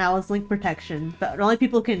bot now is link protection, but only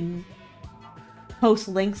people can post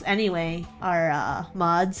links anyway are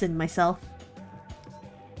mods and myself.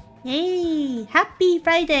 Yay! Happy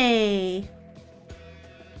Friday!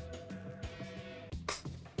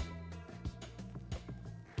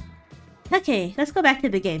 Okay, let's go back to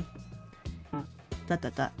the game.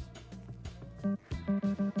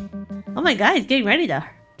 Oh my god, we're getting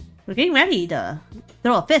ready to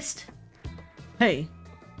throw a fist. Hey.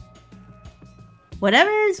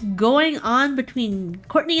 Whatever's going on between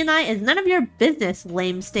Courtney and I is none of your business,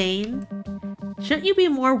 lame stain. Shouldn't you be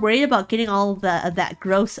more worried about getting all of that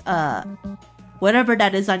gross, whatever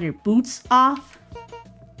that is on your boots off?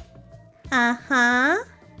 Uh-huh.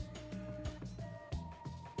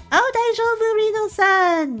 Oh, Daijoubu,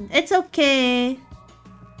 Rino-san! It's okay.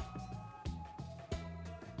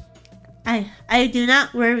 I do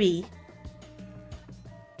not worry.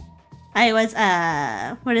 I was,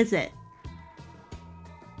 what is it?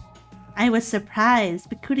 I was surprised.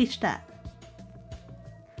 Bikurishita.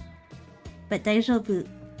 But daijoubu.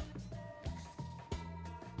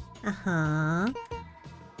 Uh-huh.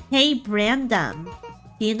 Hey, Brandon.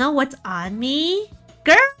 Do you know what's on me?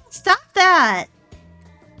 Girl, stop that!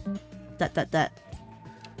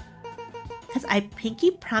 Cause I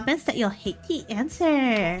pinky promise that you'll hate the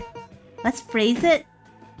answer. Let's phrase it.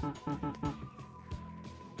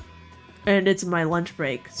 And it's my lunch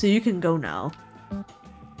break, so you can go now.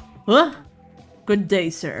 Huh? Good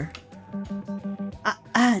day, sir.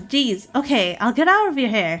 Geez. Okay, I'll get out of your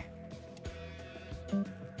hair.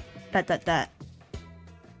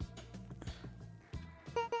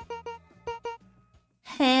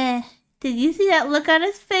 Hey, did you see that look on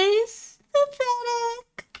his face?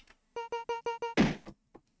 Pathetic.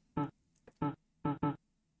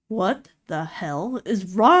 What the hell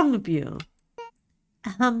is wrong with you?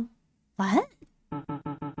 What?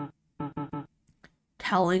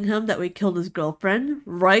 Telling him that we killed his girlfriend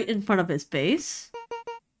right in front of his face?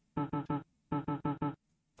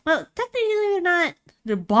 Well, technically they're not.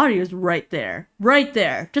 Their body is right there. Right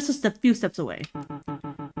there. Just a few steps away.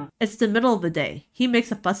 It's the middle of the day. He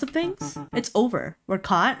makes a fuss of things. It's over. We're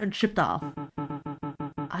caught and shipped off.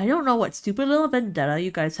 I don't know what stupid little vendetta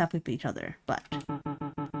you guys have with each other, but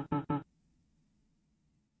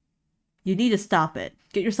You need to stop it.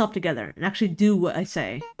 Get yourself together and actually do what I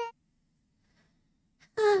say.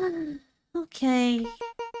 Okay.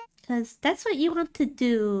 Because that's what you want to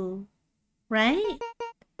do, right?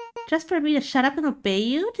 Just for me to shut up and obey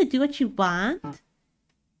you? To do what you want?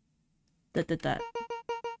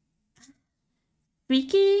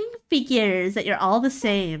 Freaking figures that you're all the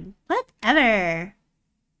same. Whatever.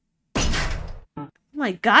 Oh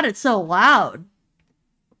my god, it's so loud.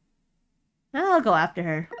 I'll go after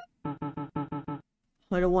her.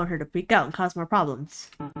 I don't want her to freak out and cause more problems.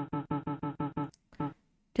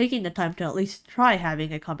 Taking the time to at least try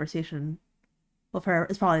having a conversation with her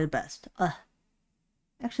is probably the best.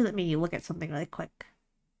 Actually, let me look at something really quick.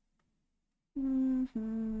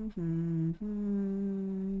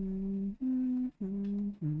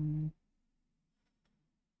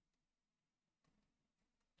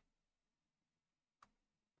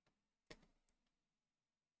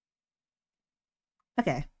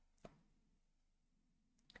 Okay.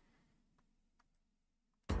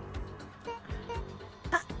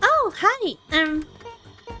 Oh, hi!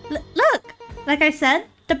 Look! Like I said,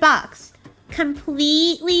 the box.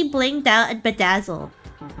 Completely blinged out and bedazzled.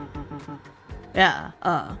 Yeah,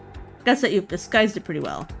 guess that you've disguised it pretty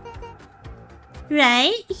well.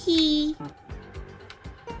 Right?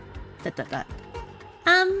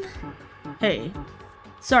 Hey.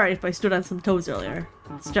 Sorry if I stood on some toes earlier.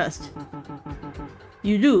 It's just...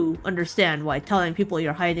 You do understand why telling people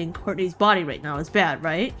you're hiding Courtney's body right now is bad,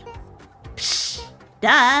 right? Psh!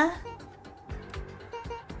 Duh!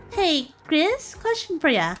 Hey, Chris, question for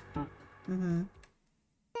ya.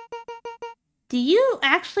 Do you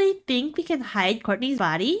actually think we can hide Courtney's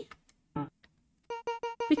body?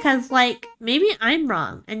 Because, like, maybe I'm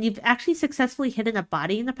wrong, and you've actually successfully hidden a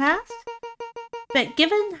body in the past? But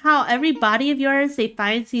given how every body of yours they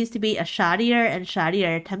find seems to be a shoddier and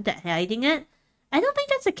shoddier attempt at hiding it, I don't think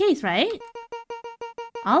that's the case, right?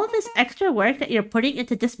 All of this extra work that you're putting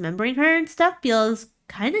into dismembering her and stuff feels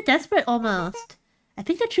kinda desperate almost. I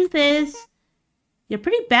think the truth is, you're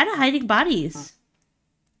pretty bad at hiding bodies.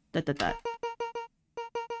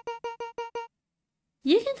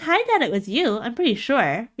 You can hide that it was you, I'm pretty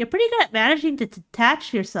sure. You're pretty good at managing to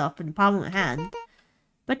detach yourself from the problem at hand.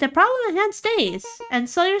 But the problem at hand stays, and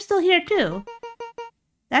so you're still here too.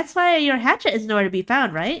 That's why your hatchet is nowhere to be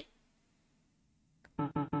found, right?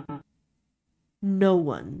 No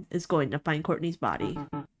one is going to find Courtney's body,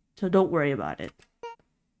 so don't worry about it.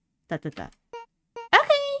 Okay,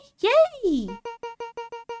 yay!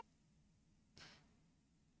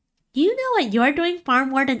 You know what you're doing far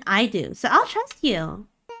more than I do, so I'll trust you.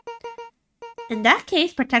 In that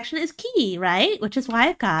case, protection is key, right? Which is why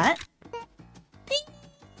I've got... these.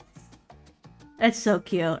 It's so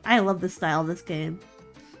cute. I love the style of this game.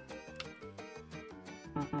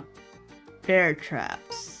 Bear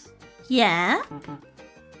traps. Yeah?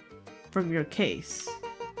 From your case.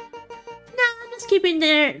 Nah, I'm just keeping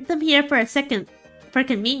them here for a second, for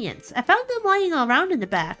convenience. I found them lying all around in the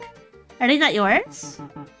back. Are they not yours?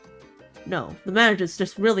 No, the manager's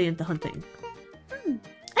just really into hunting.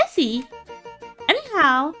 I see.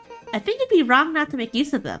 Anyhow, I think it'd be wrong not to make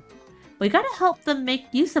use of them. We gotta help them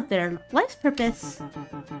make use of their life's purpose.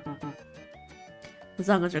 As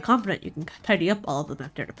long as you're confident you can tidy up all of them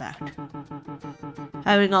after the fact.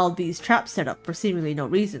 Having all of these traps set up for seemingly no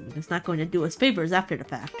reason is not going to do us favors after the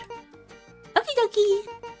fact. Okie dokie!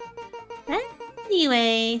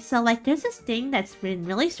 Anyway, so like there's this thing that's been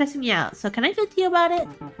really stressing me out, so can I vent to you about it?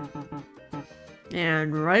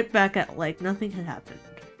 And right back at like nothing had happened.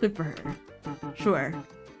 Good for her. Sure.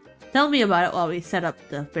 Tell me about it while we set up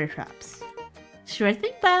the bear traps. Sure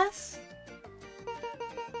thing, boss.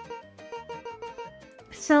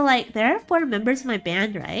 So like, there are 4 members of my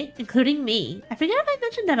band, right? Including me. I forget if I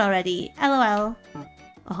mentioned that already. LOL.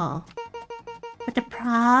 But the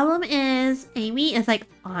problem is, Amy is like,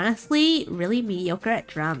 honestly, really mediocre at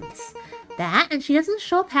drums. That, and she doesn't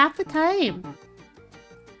show up half the time.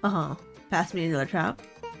 Pass me another trap.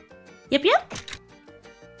 Yep.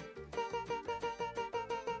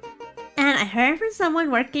 And I heard from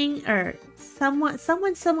someone working, or someone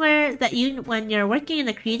somewhere that when you're working in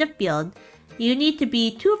the creative field, you need to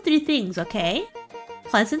be 2 of 3 things, okay?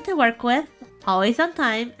 Pleasant to work with, always on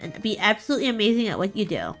time, and be absolutely amazing at what you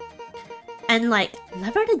do. And like,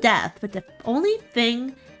 love her to death, but the only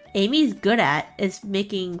thing Amy's good at is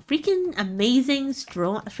making freaking amazing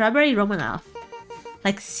strawberry Romanoff.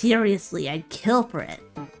 Like seriously, I'd kill for it.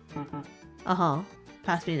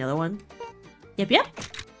 Pass me another one. Yep.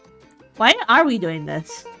 Why are we doing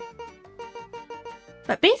this?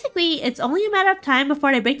 But basically, it's only a matter of time before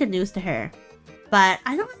I break the news to her. But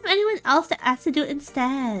I don't have anyone else to ask to do it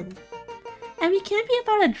instead. And we can't be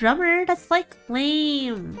about a drummer. That's like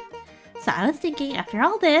lame. So I was thinking, after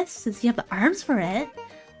all this, since you have the arms for it,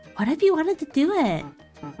 what if you wanted to do it?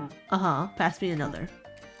 Pass me another.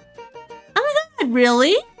 Oh my god,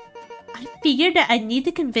 really? I figured that I'd need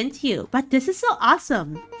to convince you, but this is so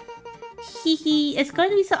awesome. Hehe, it's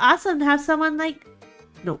going to be so awesome to have someone like...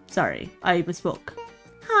 No, sorry, I misspoke.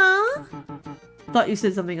 Huh? Thought you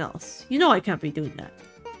said something else. You know I can't be doing that.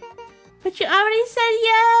 But you already said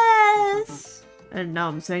yes! And now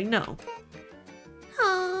I'm saying no.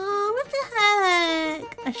 Aw, what the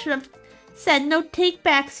heck? I should have said no take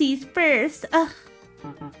backsies first. Ugh.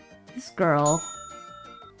 This girl.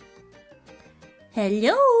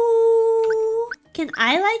 Hello? Can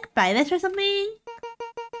I like buy this or something?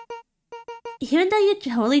 Even though you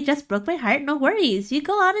totally just broke my heart, no worries. You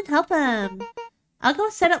go on and help him. I'll go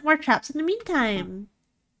set up more traps in the meantime.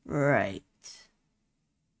 Right.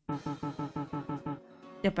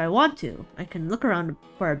 If I want to, I can look around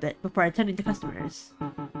for a bit before attending to customers.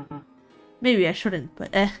 Maybe I shouldn't,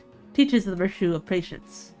 but teaches the virtue of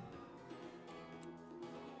patience.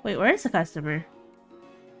 Wait, where is the customer?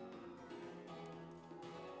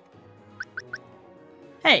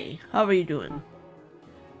 Hey, how are you doing?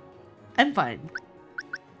 I'm fine.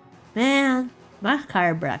 Man, my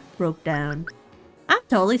car broke down. I'm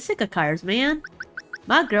totally sick of cars, man.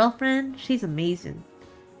 My girlfriend, she's amazing.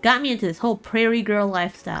 Got me into this whole prairie girl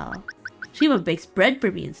lifestyle. She even bakes bread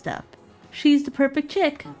for me and stuff. She's the perfect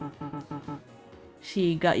chick.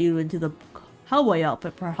 She got you into the cowboy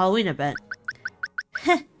outfit for a Halloween event.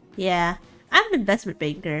 Heh, yeah, I'm an investment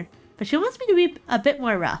banker, but she wants me to be a bit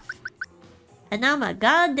more rough. And now my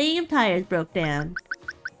goddamn tires broke down.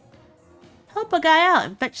 Help a guy out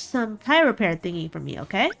and fetch some tire repair thingy for me,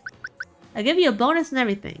 okay? I'll give you a bonus and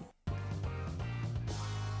everything.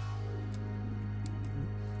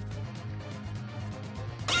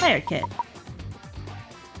 Tire kit.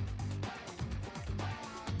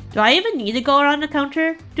 Do I even need to go around the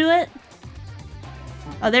counter to do it?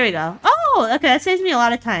 Oh, there we go. Oh, okay, that saves me a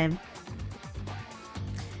lot of time.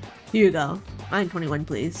 Here you go. Mine 21,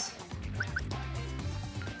 please.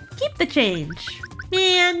 Keep the change.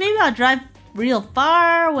 Man, maybe I'll drive real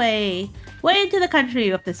far away. Way into the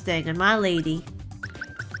country with this thing and my lady.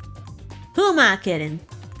 Who am I kidding?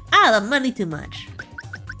 I love money too much.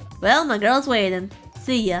 Well, my girl's waiting.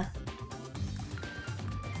 See ya.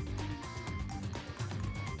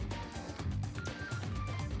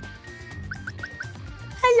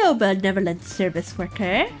 Hello, benevolent service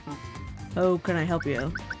worker. How can I help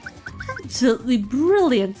you? Absolutely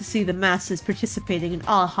brilliant to see the masses participating in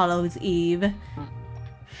All Hallows Eve.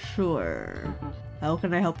 Sure. How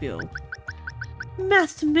can I help you?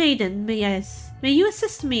 Master Maiden, may you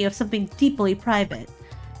assist me with something deeply private?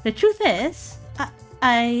 The truth is,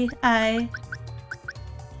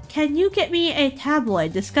 Can you get me a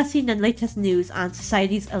tabloid discussing the latest news on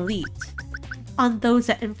society's elite? On those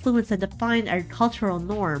that influence and define our cultural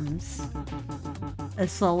norms? A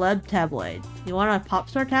celeb tabloid. You want a pop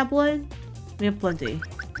star tabloid? We have plenty.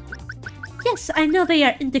 Yes, I know they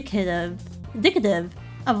are indicative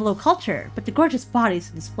of low culture, but the gorgeous bodies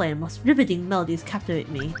on display and most riveting melodies captivate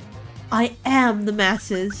me. I am the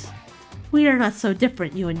masses. We are not so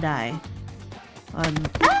different, you and I.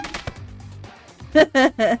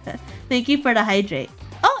 Thank you for the hydrate.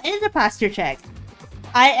 Oh, and the posture check.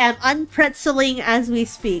 I am unpretzeling as we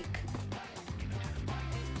speak.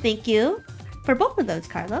 Thank you for both of those,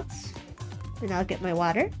 Carlos. And I'll get my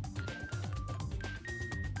water.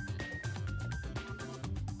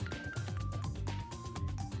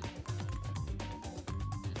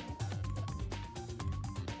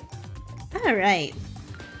 Alright.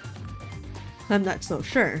 I'm not so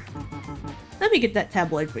sure. Let me get that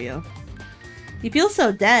tabloid for you. You feel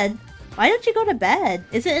so dead. Why don't you go to bed?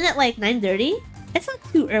 Isn't it like 9:30? It's not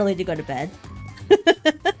too early to go to bed.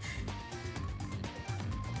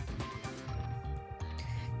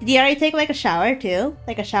 Did you already take like a shower too?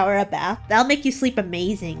 Like a shower or a bath? That'll make you sleep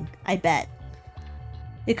amazing, I bet.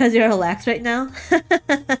 Because you're relaxed right now?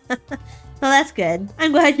 Well, that's good.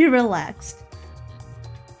 I'm glad you're relaxed.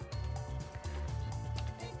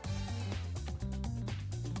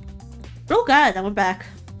 Oh god, I went back.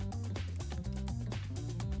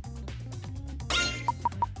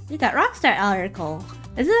 You got Rockstar article.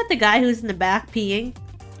 Isn't that the guy who's in the back peeing?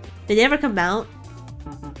 Did he ever come out?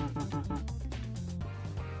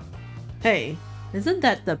 Hey, isn't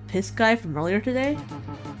that the piss guy from earlier today?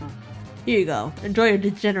 Here you go. Enjoy your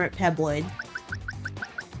degenerate tabloid.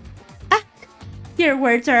 Ah! Your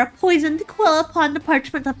words are a poison to quill upon the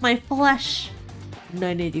parchment of my flesh.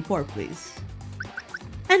 984, please.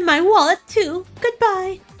 And my wallet, too.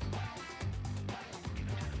 Goodbye.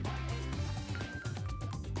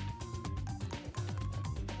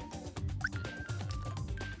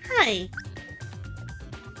 Hi.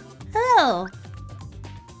 Hello.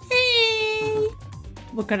 Hey.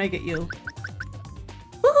 What can I get you?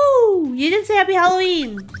 Woohoo! You didn't say Happy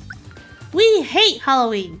Halloween. We hate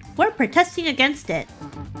Halloween. We're protesting against it.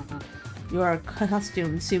 Your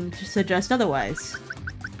costume seemed to suggest otherwise.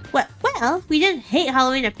 Well, we didn't hate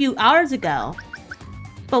Halloween a few hours ago.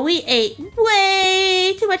 But we ate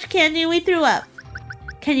way too much candy and we threw up.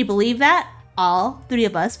 Can you believe that? All three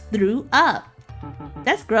of us threw up.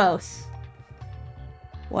 That's gross.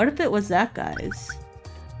 What if it was that guy's?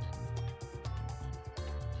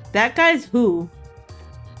 That guy's who?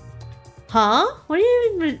 Huh? What are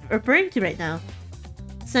you even referring to right now?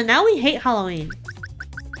 So now we hate Halloween.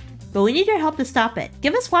 But we need your help to stop it.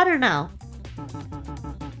 Give us water now.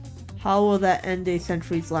 How will that end a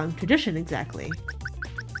centuries-long tradition exactly?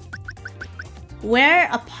 We're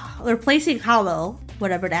replacing hollow,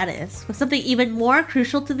 whatever that is, with something even more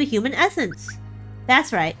crucial to the human essence.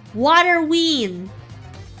 That's right, Waterween.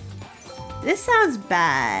 This sounds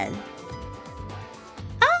bad.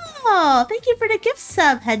 Oh, thank you for the gift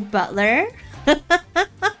sub, Head Butler.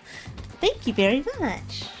 Thank you very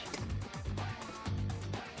much.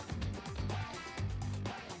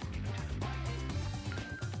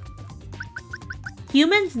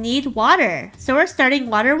 Humans need water, so we're starting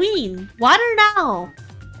Waterween. Water now!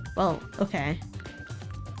 Well, okay.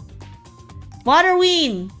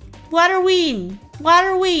 Waterween! Waterween!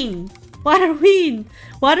 Waterween! Waterween!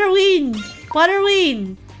 Waterween!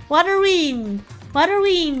 Waterween! Waterween!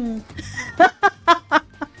 Waterween!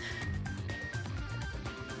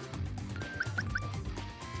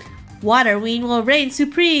 Waterween will reign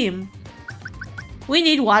supreme! We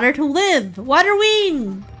need water to live!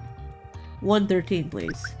 Waterween! 113,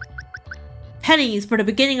 please. Pennies for the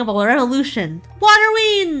beginning of a revolution!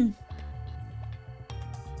 Waterween!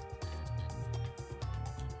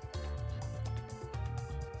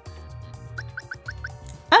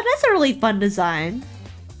 Oh, that's a really fun design.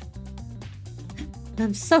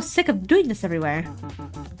 I'm so sick of doing this everywhere.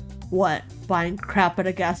 What? Buying crap at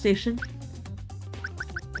a gas station?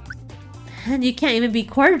 And you can't even be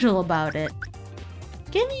cordial about it.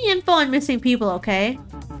 Give me info on missing people, okay?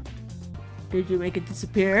 Did you make it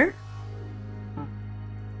disappear?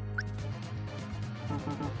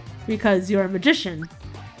 Because you're a magician.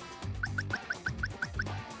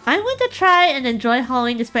 I'm going to try and enjoy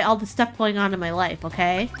Halloween despite all the stuff going on in my life,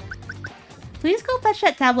 okay? Please go fetch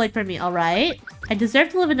that tabloid for me, alright? I deserve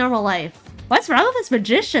to live a normal life. What's wrong with this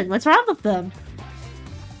magician? What's wrong with them?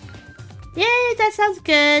 Yay, that sounds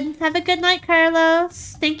good. Have a good night,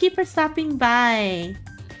 Carlos. Thank you for stopping by.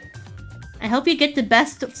 I hope you get the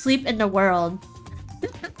best sleep in the world.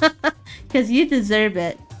 Because you deserve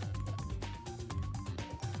it.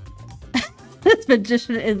 This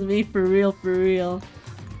magician is me for real, for real.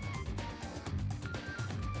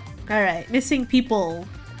 Alright, missing people.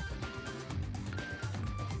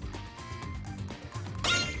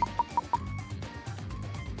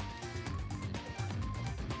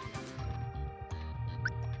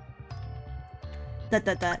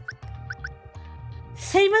 Dot.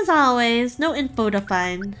 Same as always, no info to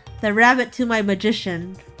find. The rabbit to my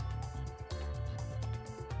magician.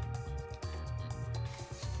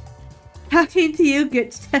 Talking to you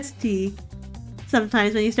gets testy.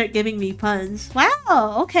 Sometimes when you start giving me puns.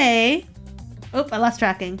 Wow, okay. Oh, I lost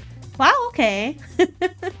tracking. Wow, okay.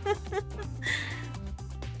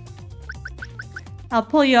 I'll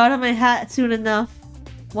pull you out of my hat soon enough.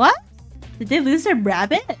 What? Did they lose their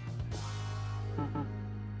rabbit?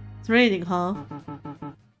 It's raining, huh?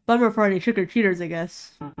 Bummer for any trick-or-treaters, I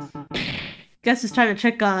guess. Guess it's time to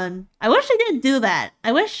check on... I wish they didn't do that.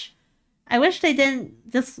 I wish they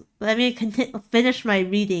didn't just let me finish my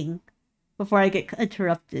reading before I get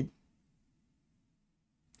interrupted.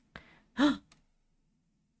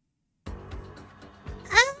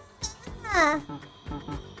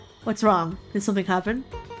 What's wrong? Did something happen?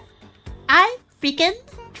 I freaking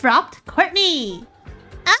dropped Courtney!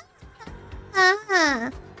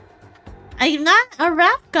 I'm not a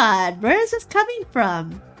rap god. Where is this coming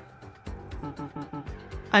from?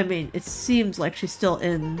 I mean, it seems like she's still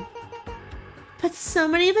in. But so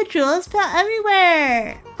many of the jewels fell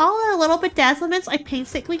everywhere. All the little bedazzlements I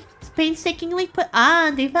painstakingly put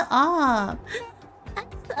on, they fell off.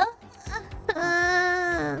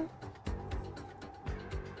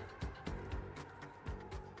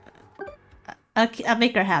 I'll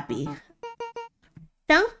make her happy.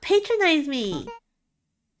 Don't patronize me.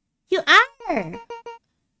 You are!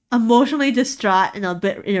 Emotionally distraught and a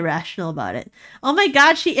bit irrational about it. Oh my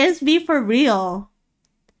god, she is me for real.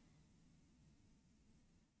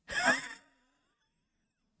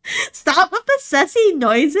 Stop with the sussy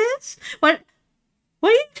noises? What are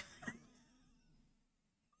you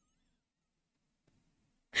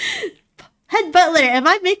am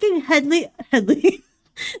I making Headley?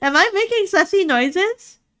 Am I making sussy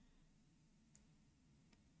noises?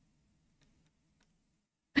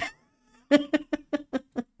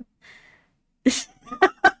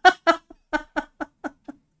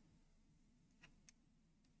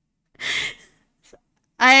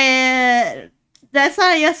 That's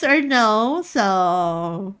not a yes or no,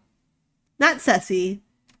 so not sussy.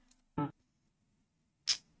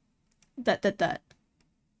 Dot.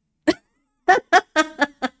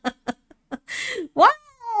 What?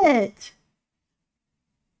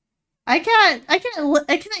 I can't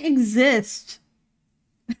exist.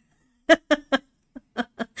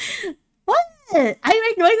 What? I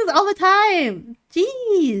make noises all the time.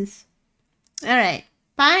 Jeez. Alright,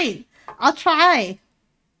 fine. I'll try.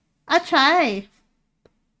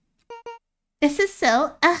 This is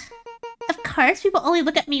so... of course people only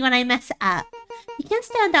look at me when I mess up. You can't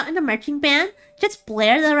stand out in a marching band. Just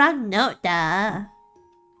blare the wrong note, duh.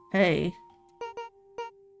 Hey.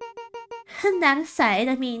 And that aside,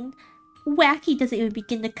 I mean, wacky doesn't even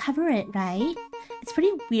begin to cover it, right? It's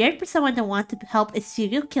pretty weird for someone to want to help a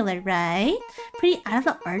serial killer, right? Pretty out of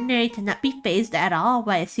the ordinary to not be fazed at all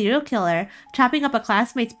by a serial killer chopping up a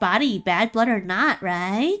classmate's body, bad blood or not,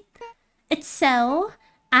 right? It's so...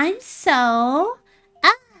 I'm so...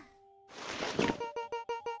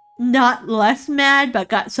 Not less mad, but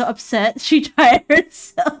got so upset she tried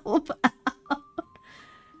herself out.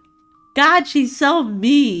 God, she's so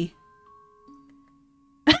me.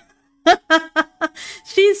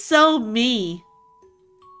 She's so me.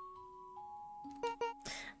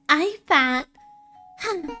 I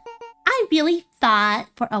really thought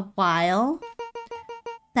for a while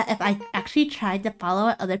that if I actually tried to follow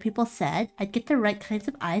what other people said, I'd get the right kinds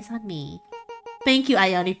of eyes on me. Thank you,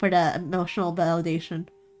 Ione, for the emotional validation.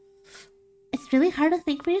 It's really hard to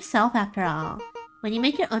think for yourself after all. When you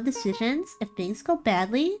make your own decisions, if things go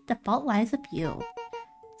badly, the fault lies with you.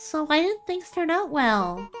 So why didn't things turn out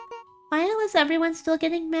well? Why was everyone still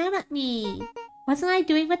getting mad at me? Wasn't I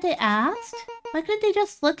doing what they asked? Why couldn't they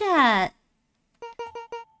just look at?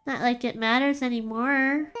 Not like it matters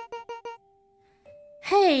anymore.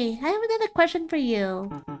 Hey, I have another question for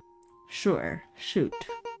you. Sure, shoot.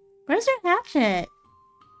 Where's your hatchet?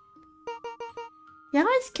 You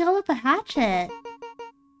always kill with a hatchet.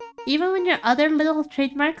 Even when your other little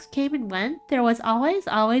trademarks came and went, there was always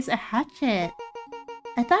a hatchet.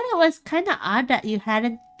 I thought it was kinda odd that you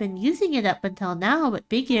hadn't been using it up until now, but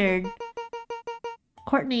figured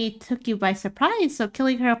Courtney took you by surprise, so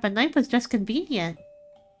killing her with a knife was just convenient.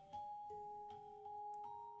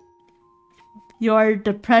 Your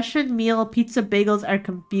depression meal pizza bagels are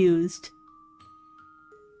confused.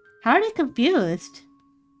 How are they confused?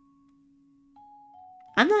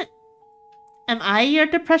 I'm not... Am I your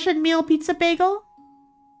depression meal pizza bagel?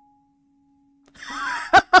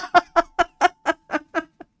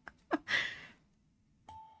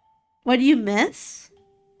 What do you miss?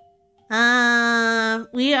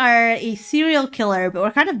 We are a serial killer, but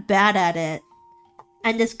we're kind of bad at it.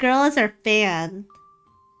 And this girl is our fan.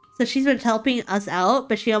 So she's been helping us out,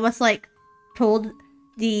 but she almost like told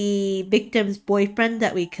the victim's boyfriend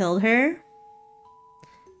that we killed her.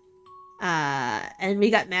 And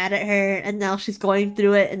we got mad at her, and now she's going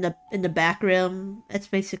through it in the back room. That's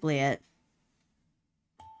basically it.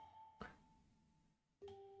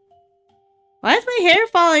 Why is my hair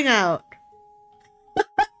falling out?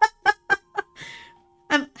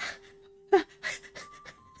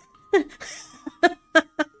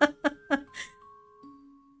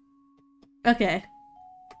 Okay.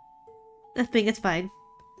 I think it's fine.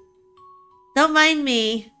 Don't mind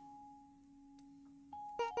me.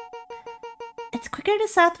 It's quicker to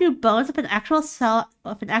saw through bones with an actual saw,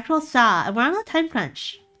 and we're on a time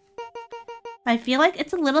crunch. I feel like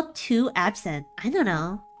it's a little too absent. I don't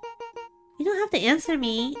know. You don't have to answer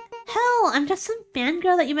me. Hell, I'm just some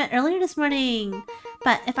fangirl that you met earlier this morning.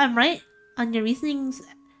 But if I'm right on your reasonings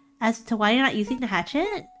as to why you're not using the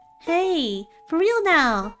hatchet, hey, for real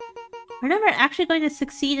now. We're never actually going to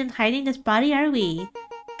succeed in hiding this body, are we?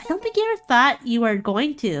 I don't think you ever thought you were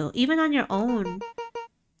going to, even on your own.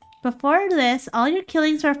 Before this, all your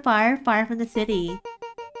killings were far, far from the city.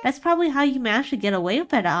 That's probably how you managed to get away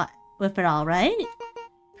with it all, right?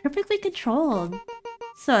 Perfectly controlled.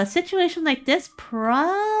 So a situation like this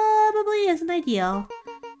probably isn't ideal.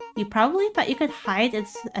 You probably thought you could hide in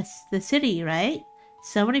the city, right?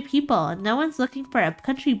 So many people, and no one's looking for a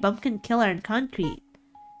country bumpkin killer in concrete.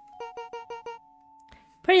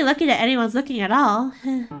 Pretty lucky that anyone's looking at all.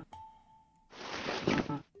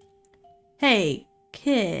 Hey,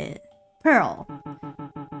 kid. Pearl.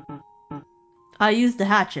 I use the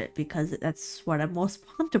hatchet because that's what I'm most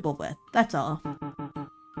comfortable with, that's all.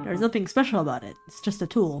 There's nothing special about it. It's just a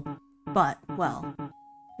tool. But, well,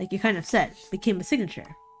 like you kind of said, it became a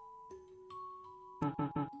signature.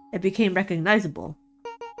 It became recognizable.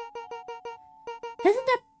 Isn't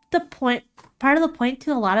that the point, part of the point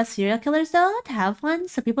to a lot of serial killers though? To have one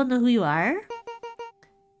so people know who you are?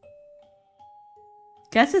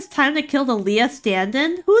 Guess it's time to kill the Leah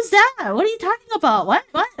stand-in? Who's that? What are you talking about? What?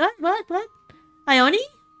 Ione?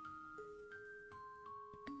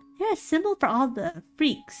 You're a symbol for all the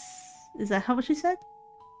freaks. Is that how she said?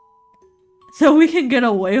 So we can get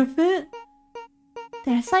away with it?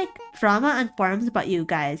 There's like drama on forums about you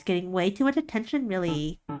guys getting way too much attention,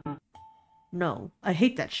 really. No, I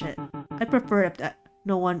hate that shit. I prefer if that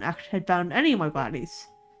no one actually had found any of my bodies.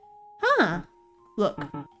 Huh. Look,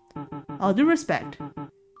 all due respect,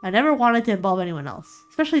 I never wanted to involve anyone else,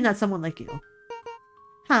 especially not someone like you.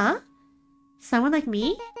 Huh? Someone like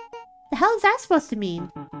me? The hell is that supposed to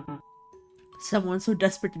mean? Someone so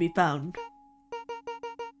desperate to be found.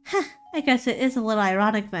 Huh, I guess it is a little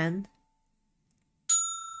ironic then.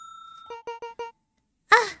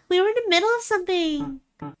 Ah, we were in the middle of something!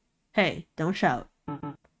 Hey, don't shout.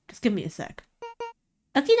 Just give me a sec.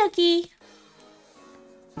 Okie dokie!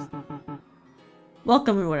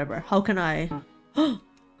 Welcome or whatever. How can I...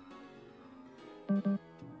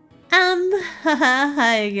 Haha,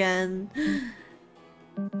 hi again.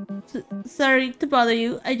 Sorry to bother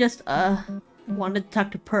you. I just, wanted to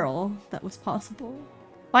talk to Pearl, if that was possible.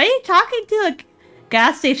 Why are you talking to a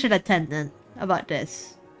gas station attendant about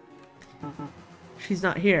this? She's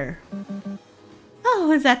not here.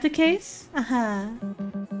 Oh, is that the case?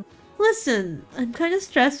 Listen, I'm kind of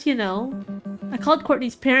stressed, you know. I called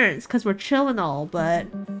Courtney's parents because we're chill and all, but...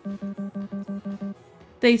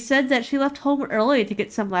 They said that she left home early to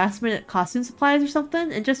get some last-minute costume supplies or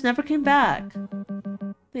something and just never came back.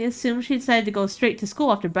 They assumed she decided to go straight to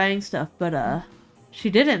school after buying stuff, but,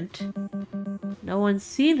 she didn't. No one's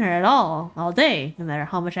seen her at all day, no matter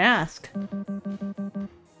how much I ask.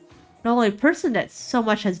 The only person that so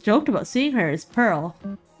much has joked about seeing her is Pearl.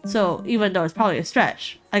 So, even though it's probably a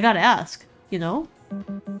stretch, I gotta ask, you know?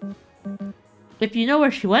 If you know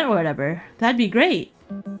where she went or whatever, that'd be great.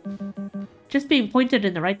 Just being pointed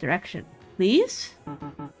in the right direction. Please?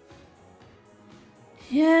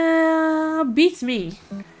 Yeah, beats me.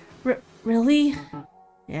 Really?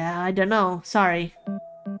 Yeah, I don't know. Sorry.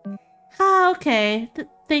 Ah, okay.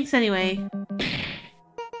 Thanks anyway.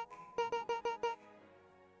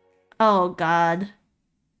 Oh god.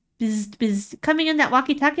 Biz coming in that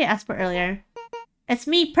walkie-talkie I asked for earlier. It's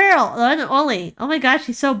me, Pearl, the one and only. Oh my gosh,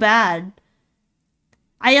 she's so bad.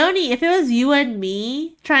 Ione, if it was you and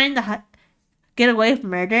me trying to get away with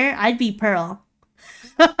murder, I'd be Pearl.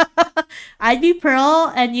 I'd be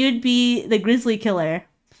Pearl and you'd be the grizzly killer.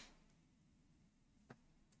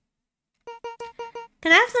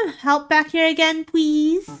 Can I have some help back here again,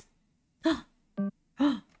 please?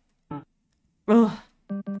 Ugh.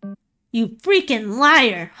 You freaking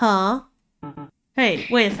liar, huh? Hey,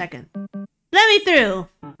 wait a second. Let me through!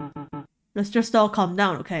 Let's just all calm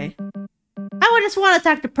down, okay? I would just want to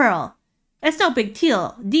talk to Pearl. It's no big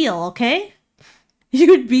deal, okay?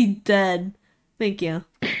 You'd be dead. Thank you.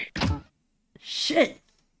 Shit.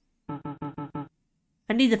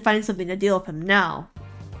 I need to find something to deal with him now.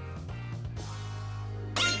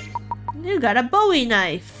 You got a Bowie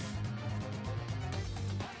knife.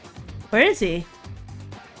 Where is he?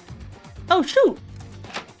 Oh, shoot!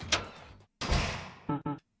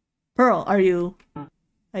 Pearl, are you...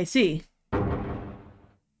 I see.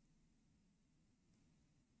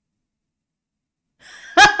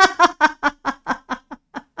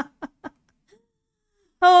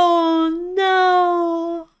 Oh,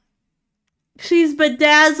 no! She's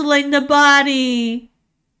bedazzling the body!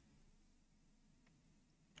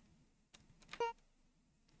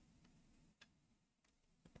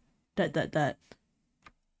 That.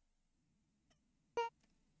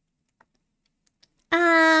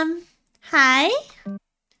 Hi?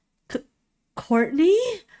 Courtney?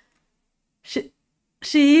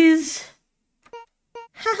 She's...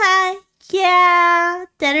 Haha, yeah,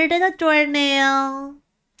 deader than a doornail.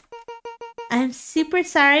 I'm super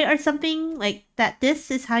sorry or something like that this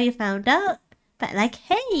is how you found out. But like,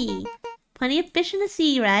 hey, plenty of fish in the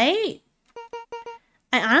sea, right?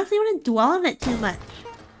 I honestly wouldn't dwell on it too much.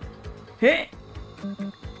 Hey,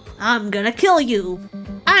 I'm gonna kill you.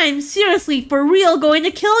 I'm seriously for real going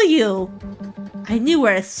to kill you. I knew you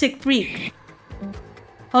were a sick freak.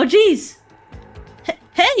 Oh jeez.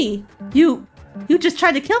 Hey, you just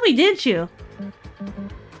tried to kill me, didn't you?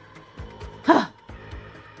 Huh.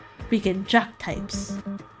 Freaking jock types.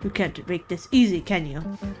 You can't make this easy, can you?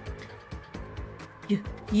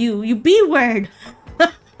 You B-word.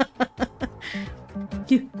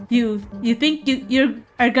 You think you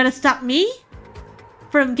are gonna stop me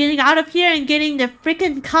from getting out of here and getting the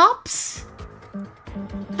freaking cops?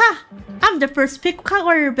 Ha! I'm the first pick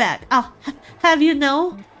quarterback. I'll have you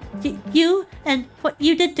know, you and what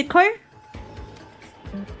you did to Courtney.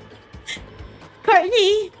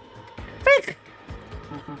 Frick!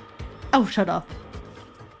 Oh, shut up.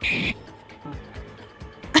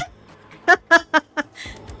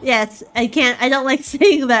 Yes, I can't. I don't like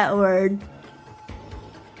saying that word.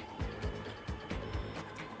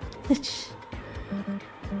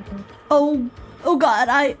 Oh God!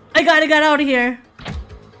 I gotta get out of here.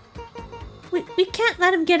 We can't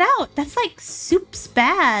let him get out. That's like soup's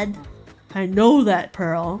bad. I know that,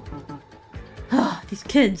 Pearl. These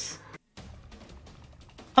kids.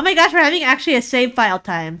 Oh my gosh, we're having actually a save file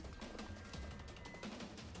time.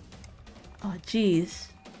 Oh jeez.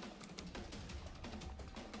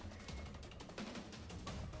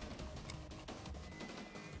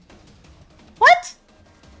 What?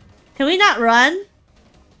 Can we not run?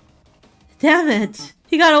 Damn it.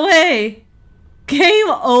 He got away. Game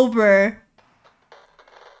over.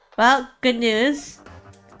 Well, good news.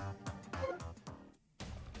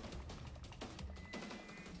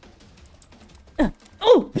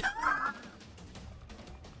 Oh!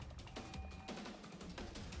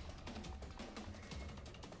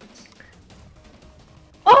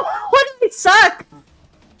 Oh, why do I suck?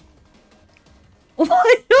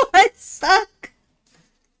 Why do I suck?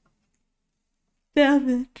 Damn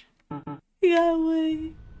it. He got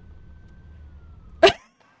away.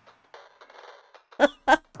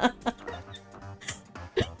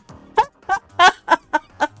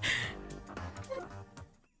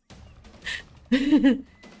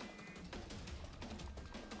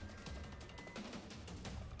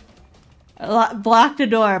 Block the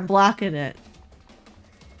door. I'm blocking it.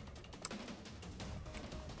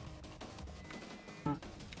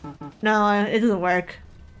 No, it doesn't work.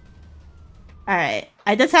 Alright.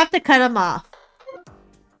 I just have to cut him off.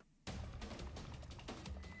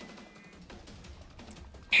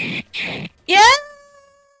 Yeah!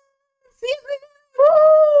 Woo!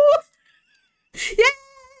 Yeah!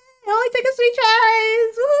 It only took us 3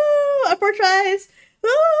 tries! Woo! 4 tries! Woo!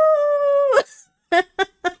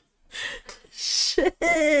 Shit!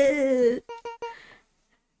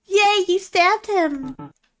 Yay! You stabbed him!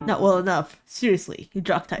 Not well enough. Seriously, you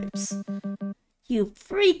jock types. You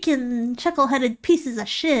freaking chuckle-headed pieces of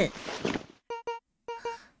shit.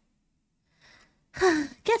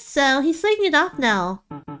 Guess so. He's slinging it off now.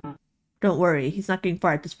 Don't worry, he's not getting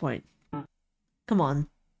far at this point. Come on.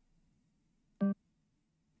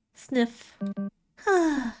 Sniff.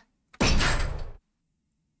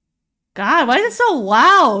 God, why is it so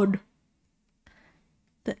loud?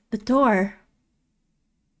 The door.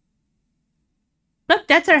 Look,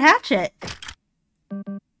 that's our hatchet.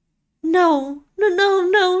 No.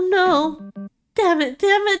 No. Damn it.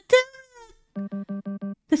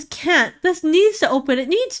 This can't. This needs to open. It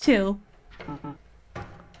needs to.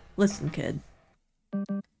 Listen, kid.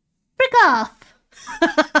 Frick off!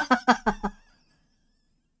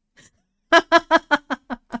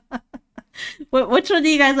 Which one do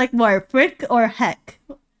you guys like more? Frick or heck?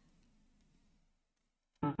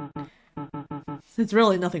 It's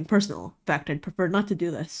really nothing personal. In fact, I'd prefer not to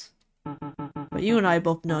do this. But you and I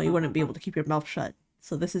both know you wouldn't be able to keep your mouth shut.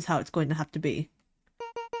 So this is how it's going to have to be.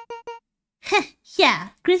 Heh, yeah.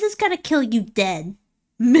 Grizz is gonna kill you dead.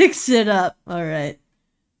 Mix it up. Alright.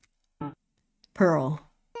 Pearl.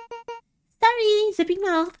 Sorry, zipping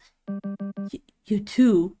mouth. You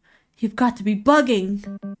too. You've got to be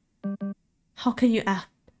bugging. How can you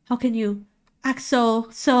act so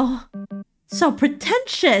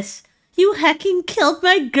pretentious? You hecking killed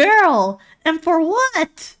my girl! And for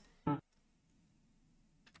what?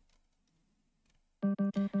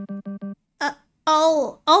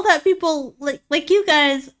 All that people like you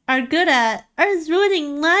guys are good at is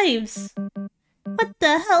ruining lives. What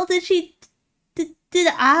the hell did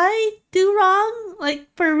I do wrong? Like,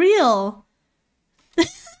 for real.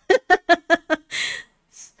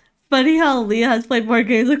 Funny how Leah has played more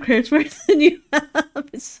games of Crashworks than you have.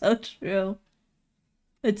 It's so true.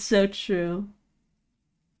 It's so true.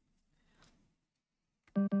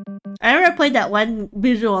 I remember I played that one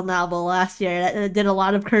visual novel last year that did a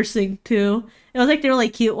lot of cursing too. It was like the really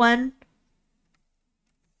cute one.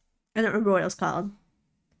 I don't remember what it was called.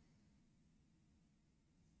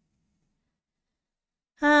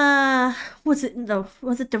 Was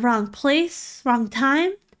it the wrong place? Wrong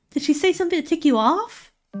time? Did she say something to tick you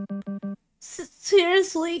off?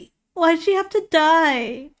 Seriously? Why'd she have to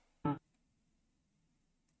die?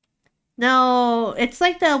 No, it's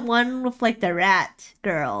like the one with like the rat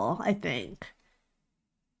girl, I think.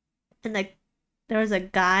 And like, there was a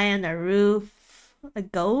guy on the roof. A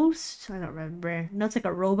ghost? I don't remember. No, it's like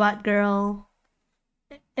a robot girl.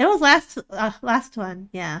 It was last one,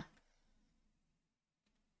 yeah.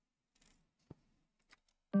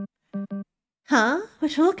 Huh?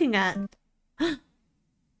 What you looking at?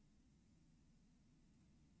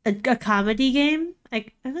 A comedy game?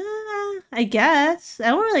 I guess. I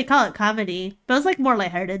don't really call it comedy, but it was like more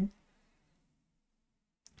lighthearted.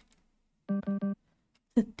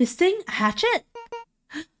 This thing? A hatchet?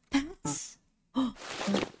 That's...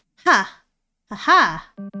 Ha!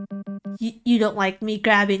 Ha! You don't like me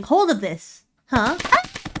grabbing hold of this, huh? Ah!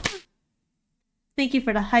 Thank you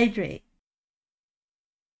for the hydrate.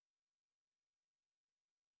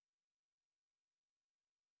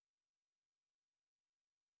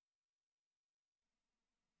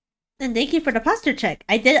 And thank you for the posture check.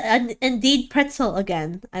 I did indeed pretzel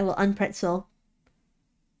again. I will unpretzel.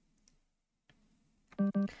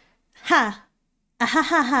 Ha! Ah, ha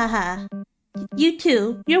ha ha ha. You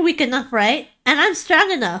too. You're weak enough, right? And I'm strong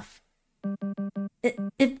enough.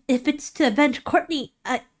 If it's to avenge Courtney,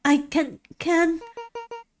 I can.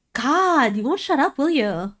 God, you won't shut up, will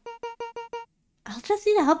you? I'll just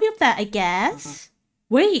need to help you with that, I guess.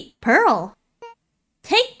 Wait, Pearl.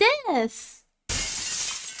 Take this.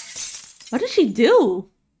 What did she do?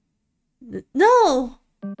 No.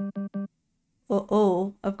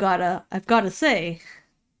 Oh, I've gotta say.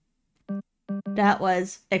 That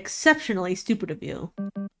was exceptionally stupid of you.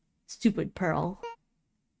 Stupid Pearl.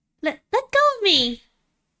 Let go of me!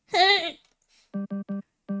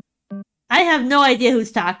 I have no idea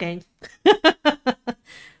who's talking.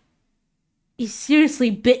 You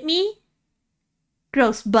seriously bit me?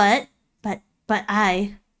 Gross butt. But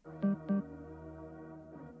I...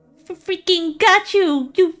 freaking got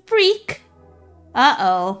you, you freak!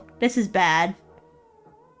 Uh-oh, this is bad.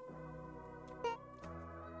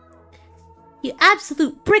 You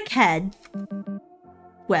absolute brickhead!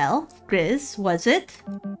 Well, Grizz, was it?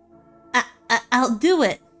 I'll do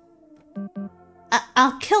it.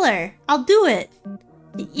 I'll kill her. I'll do it.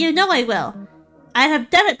 You know I will. I have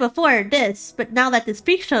done it before this, but now that this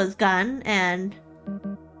freak show's gone, and...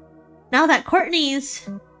 now that Courtney's...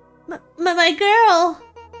 my girl!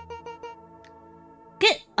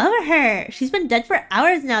 Get over her! She's been dead for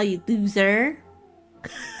hours now, you loser!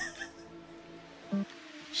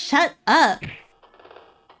 Shut up!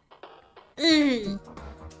 Ugh.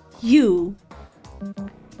 You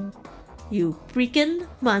freaking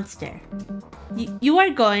monster. You are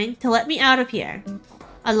going to let me out of here.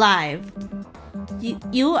 Alive.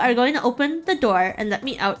 You are going to open the door and let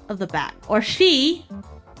me out of the back. Or she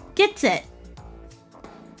gets it.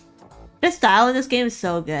 The style in this game is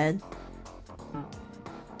so good.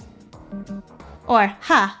 Or,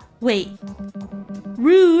 ha, wait.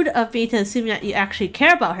 Rude of me to assume that you actually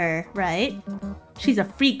care about her, right? She's a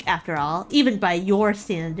freak after all, even by your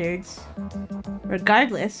standards.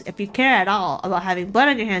 Regardless, if you care at all about having blood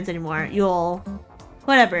on your hands anymore, you'll...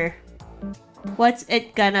 whatever. What's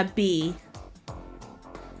it gonna be?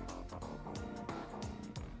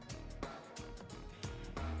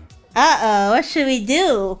 Uh-oh, what should we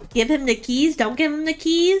do? Give him the keys? Don't give him the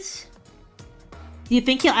keys? Do you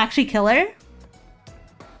think he'll actually kill her?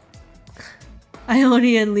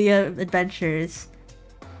 Ione and Leah adventures.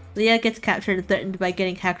 Leah gets captured and threatened by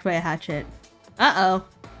getting hacked by a hatchet. Uh-oh.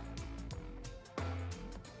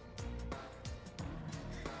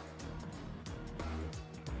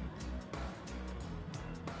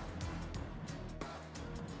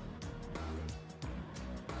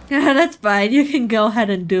 Yeah, that's fine. You can go ahead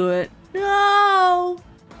and do it. No!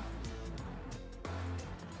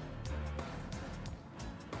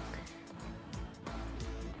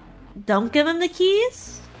 Don't give him the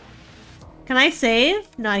keys? Can I save?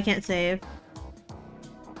 No, I can't save.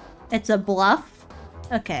 It's a bluff?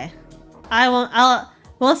 Okay.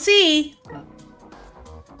 We'll see!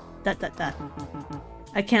 Dot.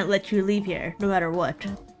 I can't let you leave here, no matter what.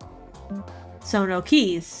 So no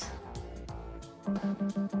keys.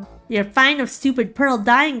 You're fine of stupid Pearl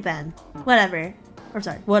dying then. Whatever. Or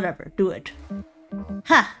sorry, whatever. Do it.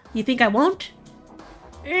 Ha! You think I won't?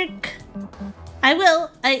 Ick. I will.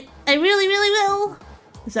 I really, really will.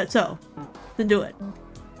 Is that so? Then do it.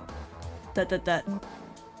 Dot.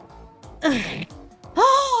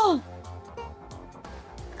 Oh!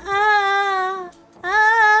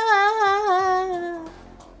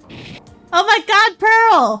 Oh my god,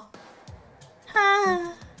 Pearl!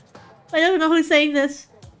 I don't know who's saying this.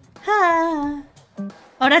 Oh,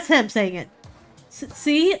 that's him saying it.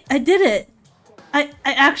 See? I did it. I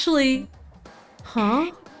actually...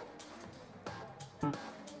 Huh?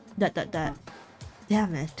 Dot.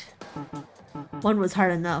 Damn it. One was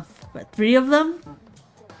hard enough, but 3 of them?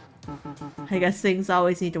 I guess things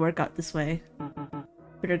always need to work out this way.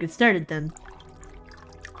 Better get started then.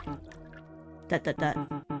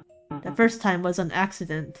 The first time was an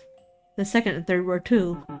accident. The second and third were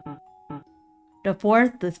too. The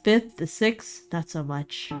fourth, the fifth, the sixth, not so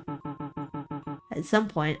much. At some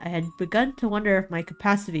point, I had begun to wonder if my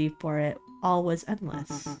capacity for it all was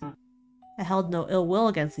endless. I held no ill will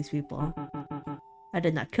against these people. I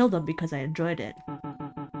did not kill them because I enjoyed it.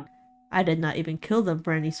 I did not even kill them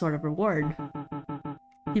for any sort of reward.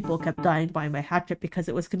 People kept dying by my hatchet because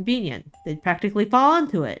it was convenient. They'd practically fall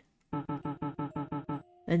onto it.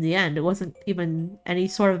 In the end, it wasn't even any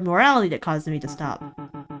sort of morality that caused me to stop.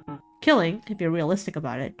 Killing, if you're realistic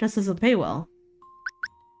about it, just doesn't pay well.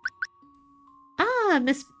 Ah,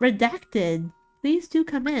 Miss Redacted. Please do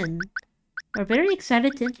come in. We're very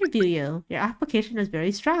excited to interview you. Your application is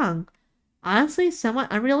very strong. Honestly, somewhat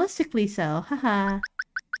unrealistically so. Haha.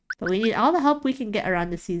 But we need all the help we can get around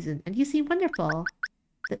this season, and you seem wonderful.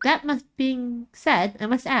 That must being said, I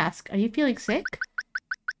must ask, are you feeling sick?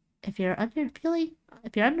 If you're under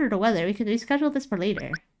the weather, we can reschedule this for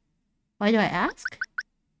later. Why do I ask?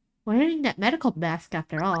 Wearing that medical mask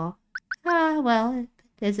after all. Ah, well,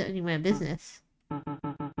 it isn't any of my business.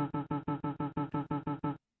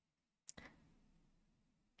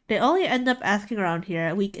 They only end up asking around here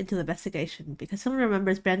a week into the investigation because someone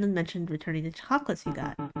remembers Brandon mentioned returning the chocolates he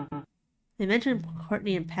got. They mentioned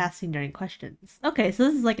Courtney in passing during questions. Okay, so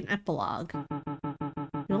this is like an epilogue.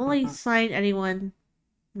 The only sign anyone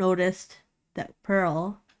noticed that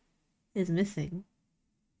Pearl is missing.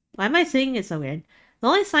 Why am I saying it so weird? The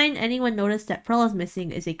only sign anyone noticed that Pearl is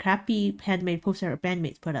missing is a crappy handmade poster her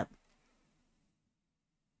bandmates put up.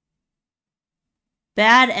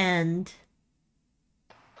 Bad end.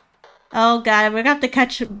 Oh god, we're gonna have to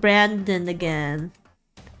catch Brandon again.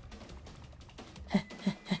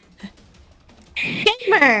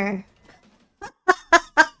 Gamer!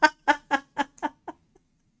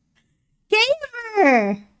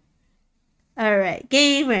 Gamer! Alright,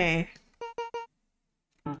 gamer.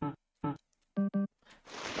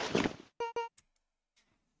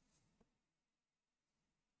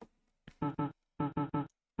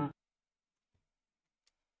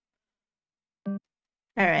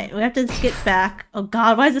 Alright, we have to skip back. Oh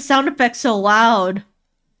god, why is the sound effect so loud?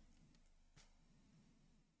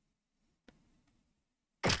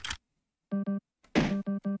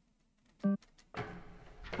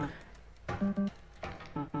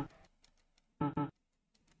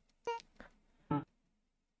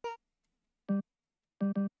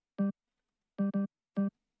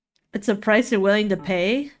 It's a price you're willing to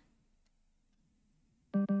pay?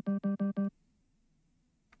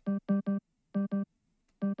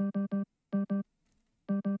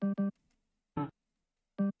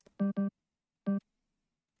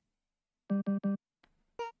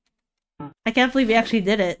 I can't believe we actually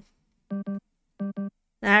did it.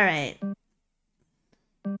 Alright.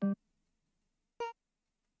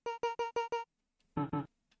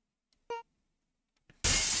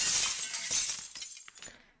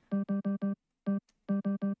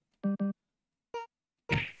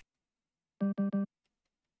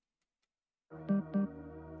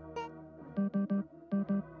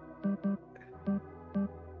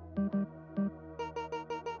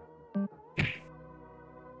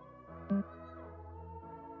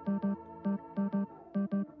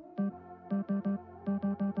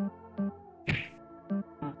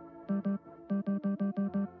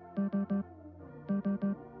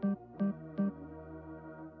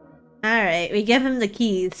 Alright, we give him the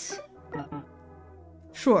keys.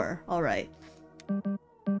 Sure, alright.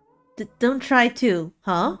 Don't try to,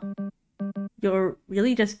 huh? You're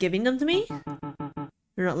really just giving them to me?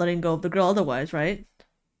 You're not letting go of the girl otherwise, right?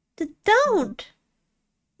 Don't!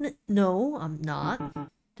 No, I'm not.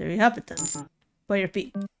 There you have it then. By your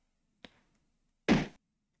feet.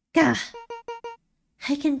 Gah!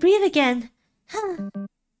 I can breathe again! Huh.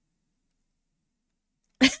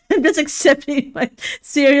 I'm just accepting my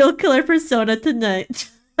serial killer persona tonight.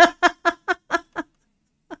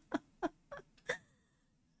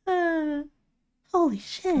 Holy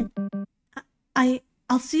shit.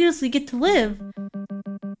 I'll seriously get to live.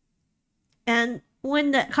 And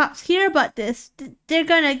when the cops hear about this, they're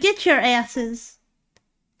gonna get your asses.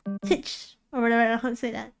 Titch. Or whatever, I don't know how to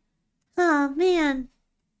say that. Oh, man.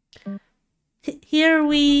 Here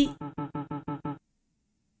we...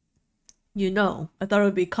 You know, I thought it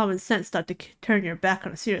would be common sense not to turn your back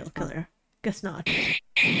on a serial killer. Guess not.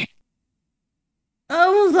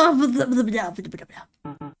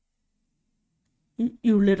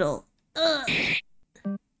 You little...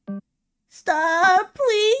 Stop,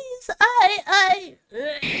 please.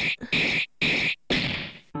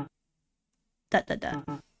 Dot.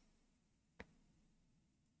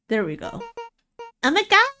 There we go. Oh my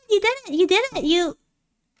god, you did it! You did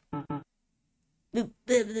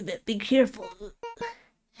it! Be careful.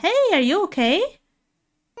 Hey, are you okay?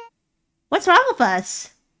 What's wrong with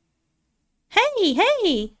us?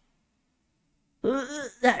 Hey!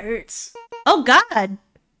 That hurts. Oh god!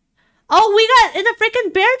 Oh, we got in a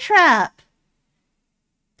freaking bear trap!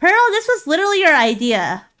 Pearl, this was literally your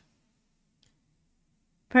idea.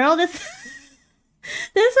 Pearl, this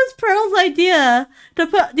was Pearl's idea to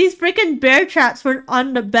put these freaking bear traps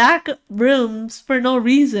on the back rooms for no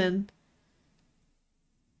reason.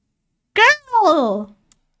 Girl!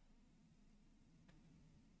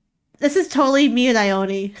 This is totally me and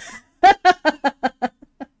Ione.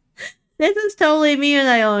 This is totally me and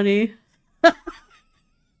Ione.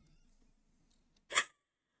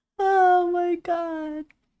 Oh my god.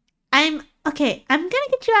 Okay, I'm gonna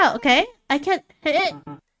get you out, okay? I can't hit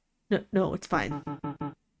it. No, it's fine.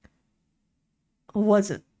 I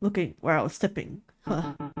wasn't looking where I was stepping.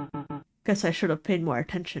 Huh. Guess I should have paid more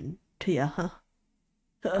attention to you, huh?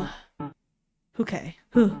 Okay.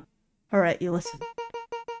 Alright, you listen.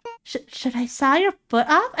 Should I saw your foot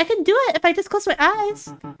off? I can do it if I just close my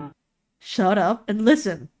eyes. Shut up and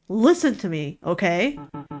listen. Listen to me, okay?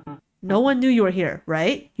 No one knew you were here,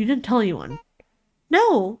 right? You didn't tell anyone.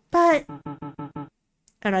 No, but...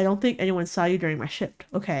 And I don't think anyone saw you during my shift,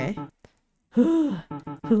 okay?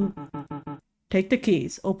 Take the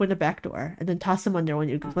keys, open the back door, and then toss them under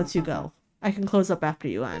once you go. I can close up after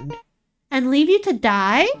you end. And leave you to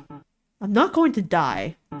die? I'm not going to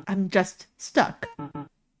die. I'm just stuck.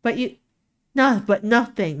 But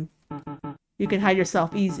nothing. You can hide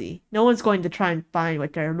yourself easy. No one's going to try and find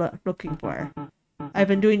what they're looking for. I've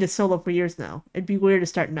been doing this solo for years now. It'd be weird to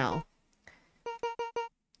start now.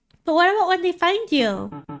 But what about when they find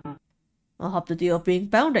you? I'll have to deal with being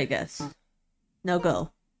found, I guess. Now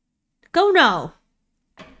go. Go now!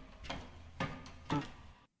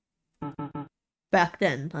 Back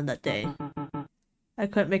then, on that day, I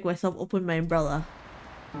couldn't make myself open my umbrella.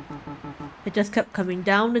 It just kept coming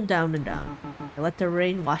down and down and down. I let the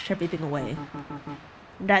rain wash everything away.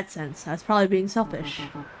 In that sense, I was probably being selfish.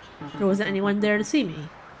 There wasn't anyone there to see me.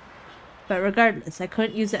 But regardless, I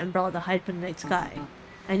couldn't use the umbrella to hide from the night sky.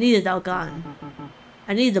 I needed it all gone.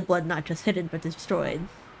 I needed the blood not just hidden but destroyed.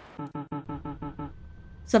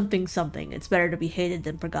 Something. It's better to be hated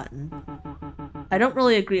than forgotten. I don't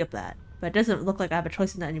really agree with that, but it doesn't look like I have a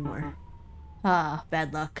choice in that anymore. Ah,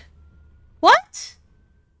 bad luck. What?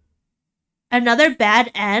 Another bad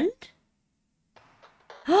end?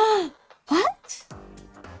 What?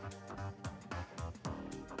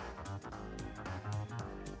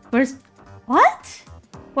 What?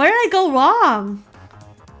 Where did I go wrong?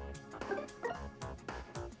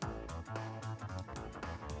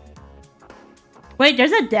 Wait,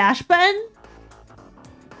 there's a dash button?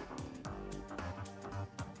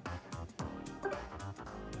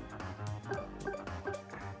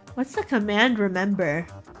 What's the command remember?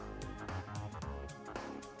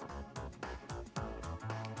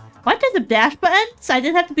 What, there's a dash button? So I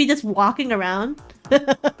didn't have to be just walking around?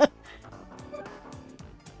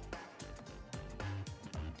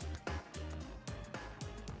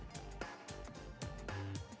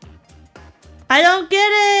 I don't get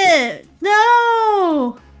it!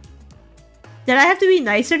 No! Did I have to be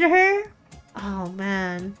nicer to her? Oh,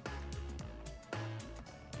 man.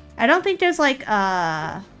 I don't think there's like,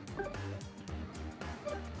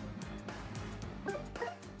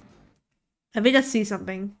 Let me just see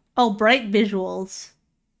something. Oh, bright visuals.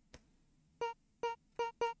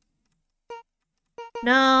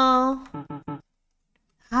 No.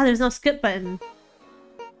 Ah, there's no skip button.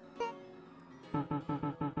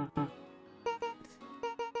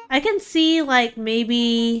 I can see, like,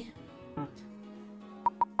 maybe...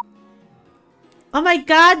 Oh my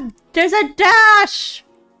god! There's a dash!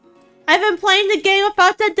 I've been playing the game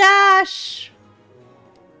without the dash!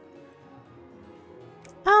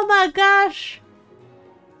 Oh my gosh!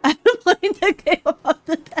 I've been playing the game without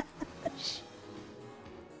the dash!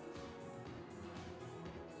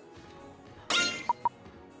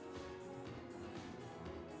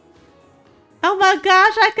 Oh my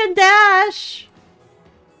gosh, I can dash!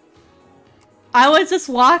 I was just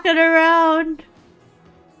walking around.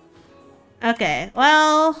 Okay,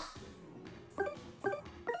 well... I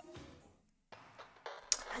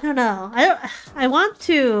don't know. I want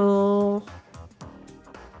to...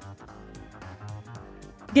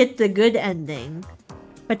 get the good ending.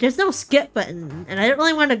 But there's no skip button. And I don't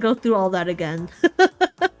really want to go through all that again.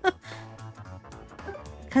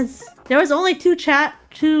 Because there was only two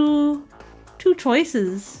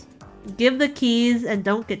choices. Give the keys and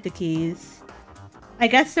don't get the keys. I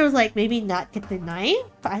guess there was like maybe not get the knife?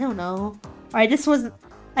 I don't know. Or I just wasn't...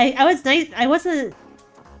 I was nice... I was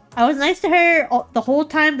nice to her the whole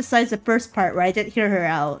time besides the first part where I didn't hear her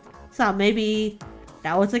out. So maybe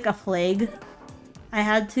that was like a flag I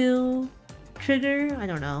had to trigger? I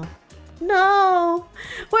don't know. No!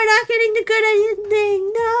 We're not getting the good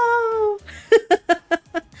ending! No!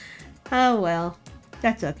 Oh well.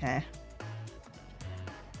 That's okay.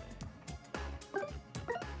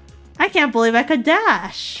 I can't believe I could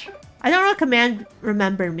dash! I don't know what command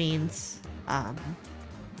remember means. What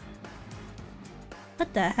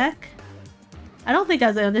the heck? I don't think I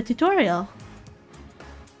was in the tutorial.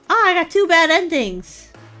 Oh, I got 2 bad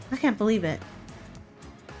endings! I can't believe it.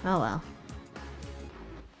 Oh well.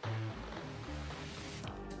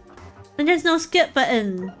 And there's no skip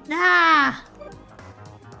button! Nah!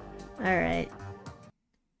 Alright.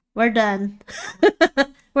 We're done.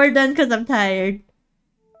 We're done because I'm tired.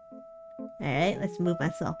 Alright, let's move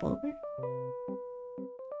myself over.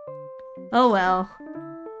 Oh well.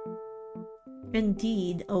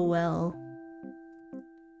 Indeed, oh well.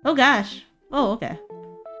 Oh gosh. Oh, okay.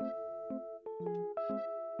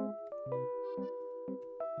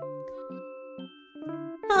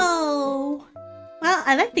 Oh. Well,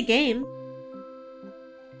 I like the game.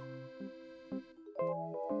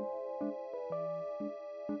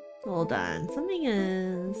 Hold on. Something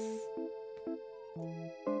is...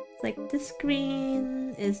 It's like this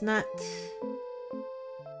screen is not...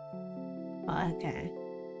 Oh, okay.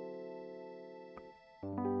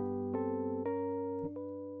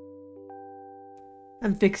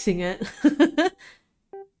 I'm fixing it.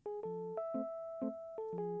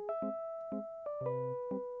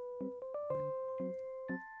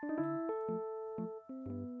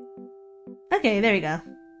 Okay, there we go.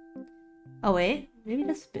 Oh wait, maybe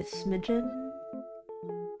just a smidgen.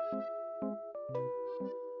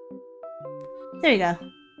 There you go.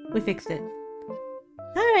 We fixed it.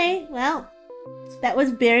 Alright, well, that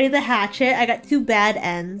was Beary the Hatchet. I got 2 bad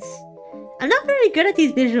ends. I'm not very good at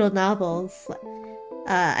these visual novels.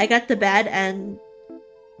 I got the bad end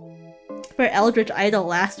for Eldritch Idol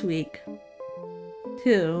last week,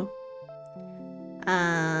 too.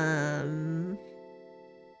 And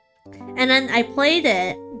then I played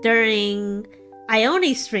it during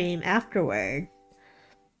Ione's stream afterward.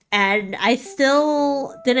 And I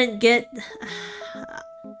still didn't get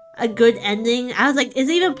a good ending. I was like, is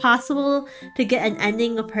it even possible to get an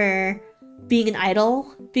ending of her being an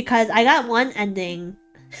idol? Because I got one ending.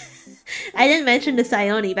 I didn't mention this to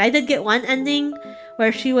Ione, but I did get one ending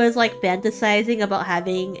where she was like fantasizing about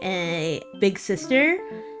having a big sister.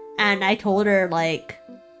 And I told her like,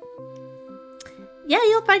 yeah,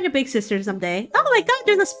 you'll find your big sister someday. Oh my god,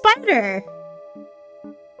 there's a spider!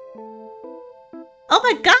 Oh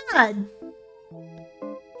my god!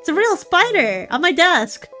 It's a real spider on my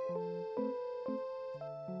desk!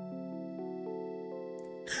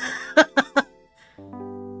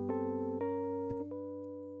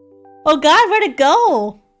 Oh god, where'd it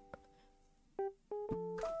go?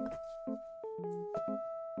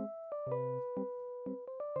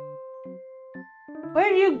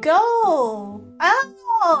 Where'd you go?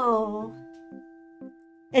 Oh!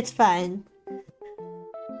 It's fine.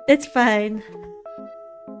 It's fine.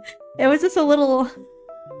 It was just a little...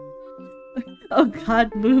 Oh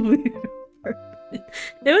god, moo. It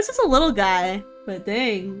was just a little guy, but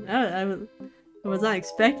dang, I was not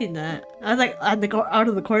expecting that. I was like, out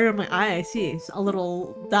of the corner of my eye, I see a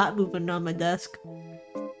little dot moving on my desk.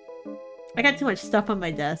 I got too much stuff on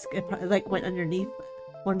my desk. It probably like went underneath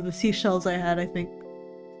one of the seashells I had, I think.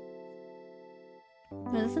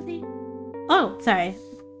 What is it? Oh, sorry.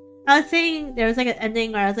 I was saying there was like an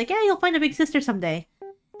ending where I was like, yeah, you'll find a big sister someday.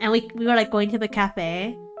 And we were like going to the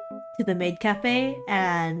cafe, to the maid cafe,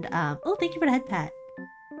 and oh, thank you for the head pat.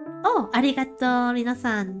 Oh, arigato,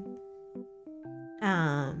 minasan.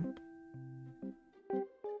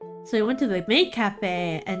 So we went to the maid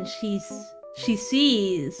cafe, and she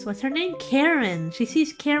sees, what's her name? Karen. She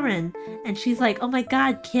sees Karen, and she's like, oh my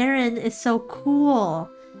god, Karen is so cool.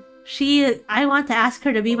 I want to ask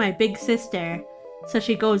her to be my big sister. So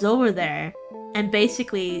she goes over there and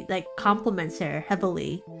basically like compliments her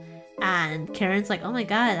heavily. And Karen's like, oh my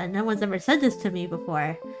god, no one's ever said this to me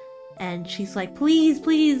before. And she's like, please,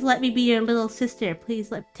 please let me be your little sister.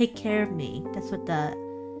 Please take care of me. That's what the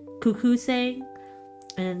cuckoo's saying.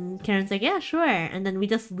 And Karen's like, yeah, sure. And then we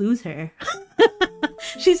just lose her.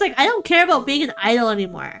 She's like, I don't care about being an idol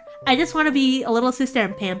anymore. I just want to be a little sister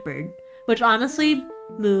and pampered. Which honestly,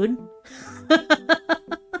 mood.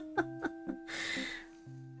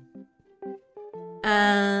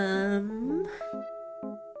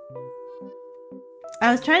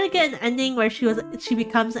 I was trying to get an ending where she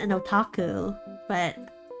becomes an otaku, but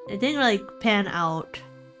it didn't really pan out.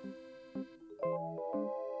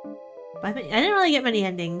 I didn't really get many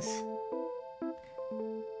endings.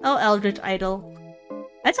 Oh, Eldritch Idol.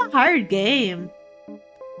 That's a hard game.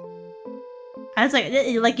 I was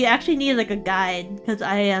like you actually need like a guide because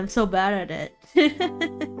I am so bad at it.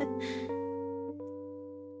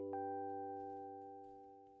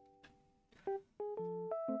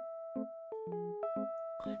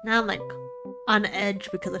 Now I'm like on edge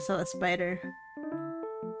because I saw a spider.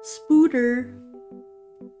 Spooter.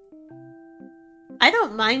 I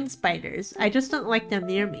don't mind spiders. I just don't like them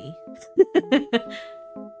near me.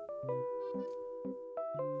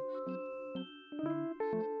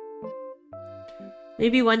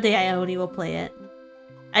 Maybe one day Ione will play it.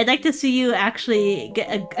 I'd like to see you actually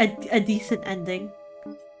get a decent ending.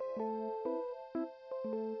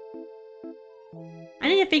 I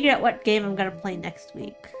need to figure out what game I'm gonna play next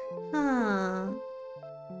week. Huh.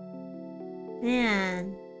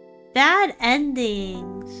 Man. Bad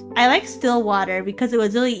endings. I like Stillwater because it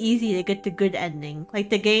was really easy to get the good ending. Like,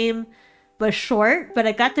 the game was short, but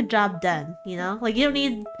it got the job done, you know? Like, you don't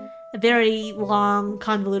need a very long,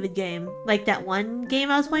 convoluted game. Like that one game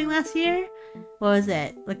I was playing last year? What was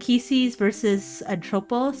it? Lachesis versus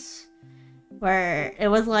Atropos? Where it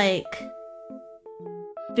was, like,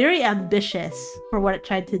 very ambitious for what it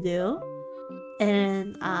tried to do.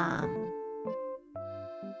 And,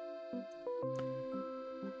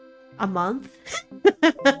 a month.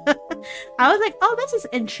 I was like, oh, this is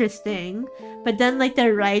interesting. But then, like,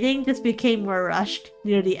 the writing just became more rushed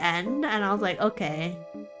near the end, and I was like, okay.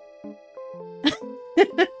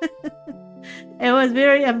 It was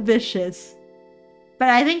very ambitious. But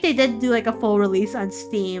I think they did do, like, a full release on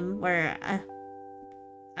Steam, where,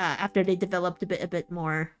 after they developed a bit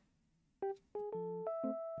more.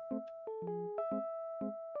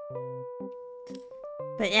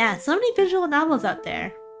 But yeah, so many visual novels out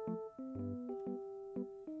there.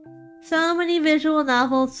 So many visual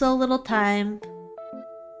novels, so little time.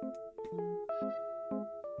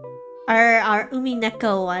 Our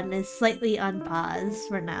Umineko one is slightly on pause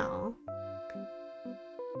for now.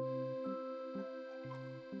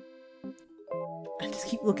 I just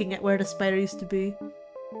keep looking at where the spider used to be.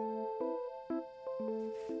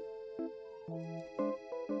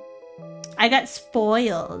 I got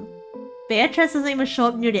spoiled. Beatrice doesn't even show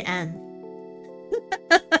up near the end.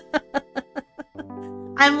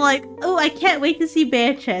 I'm like, oh, I can't wait to see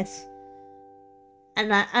Beatrice.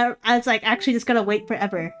 And I was like, actually just gonna wait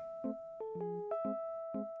forever.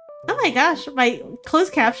 Oh my gosh, my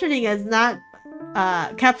closed captioning is not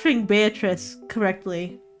capturing Beatrice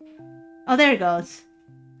correctly. Oh, there it goes.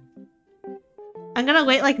 I'm gonna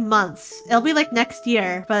wait like months. It'll be like next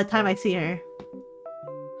year by the time I see her.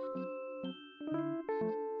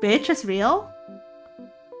 Beatrice real?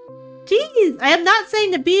 Jeez, I am not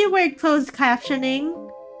saying the B word closed captioning.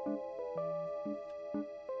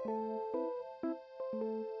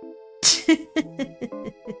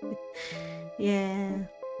 Yeah.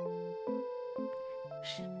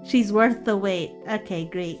 She's worth the wait. Okay,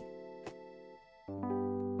 great.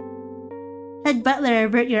 Head butler,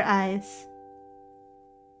 avert your eyes.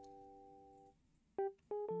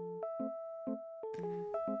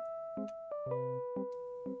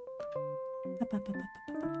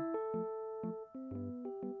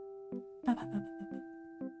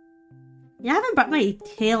 Yeah, I haven't brought my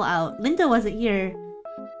tail out. Linda wasn't here.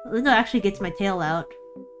 Linda actually gets my tail out.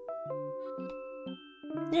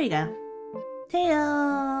 There you go.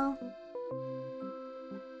 Tail!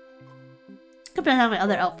 Compared to my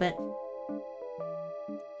other outfit.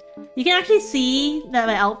 You can actually see that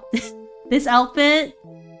my this outfit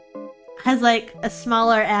has like a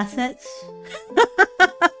smaller assets.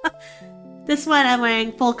 This one I'm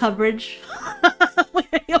wearing full coverage. I'm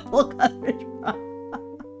wearing a full coverage bra.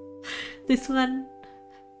 This one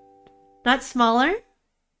not smaller?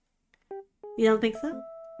 You don't think so?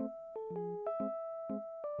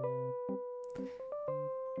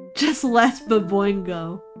 Just less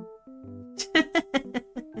baboingo.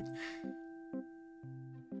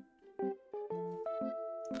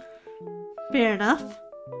 Fair enough.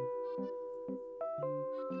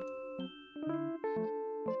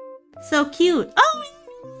 So cute. Oh,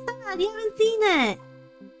 you haven't seen it.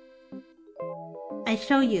 I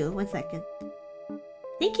show you. 1 second.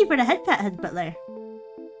 Thank you for the head pat, head butler.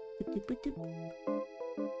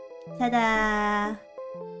 Ta-da!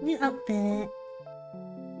 New outfit.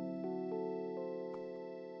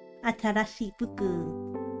 Atarashi fuku.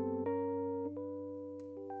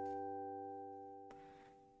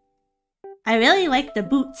 I really like the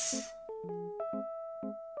boots.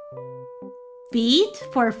 feet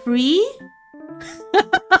for free?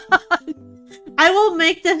 I will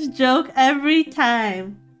make this joke every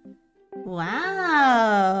time.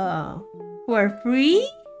 Wow. For free?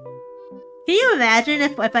 Can you imagine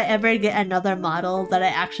if I ever get another model that I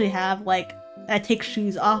actually have, like, a take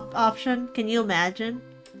shoes off option? Can you imagine?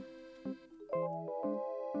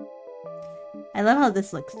 I love how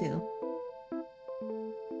this looks too.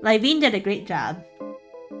 Livine did a great job.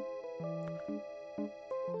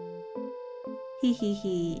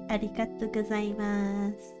 Hihihi. Arigatou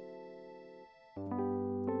gozaimasu.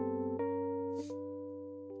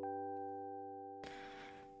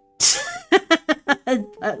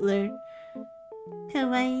 Butler.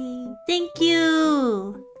 Kawaii. Thank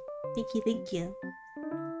you! Thank you, thank you.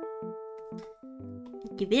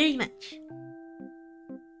 Thank you very much.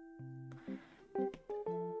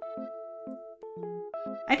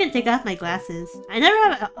 I can take off my glasses. I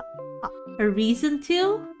never have a reason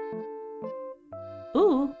to.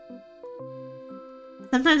 Ooh.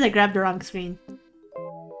 Sometimes I grab the wrong screen.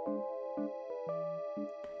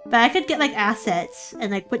 But I could get like assets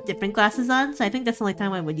and like put different glasses on, so I think that's the only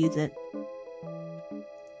time I would use it.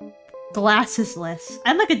 Glassesless.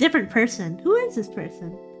 I'm like a different person. Who is this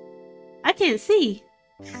person? I can't see.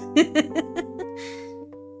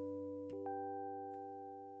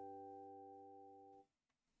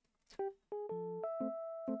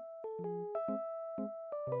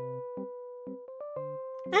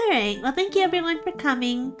 Alright, well thank you everyone for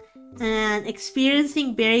coming and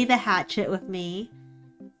experiencing Beary the Hatchet with me.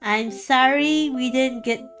 I'm sorry we didn't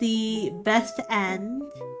get the best end,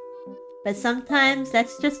 but sometimes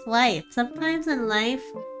that's just life. Sometimes in life,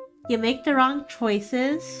 you make the wrong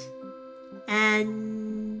choices,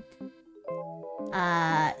 and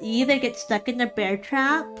you either get stuck in a bear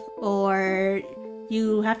trap, or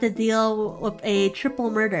you have to deal with a triple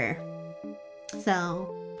murder.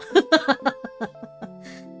 So...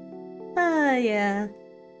 yeah.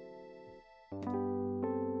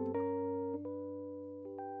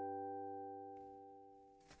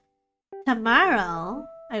 Tomorrow,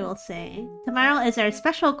 I will say, tomorrow is our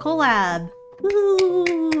special collab.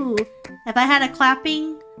 Woo! If I had a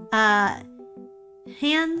clapping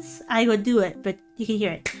hands, I would do it, but you can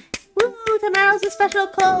hear it. Woo! Tomorrow's a special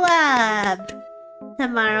collab.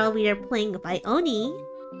 Tomorrow we are playing with Ione,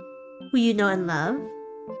 who you know and love,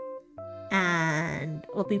 and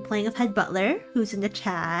we'll be playing with Head Butler, who's in the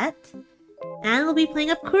chat, and we'll be playing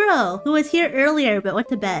with Kuro, who was here earlier but went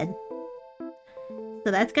to bed. So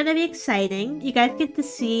that's gonna be exciting. You guys get to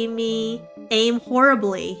see me aim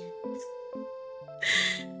horribly.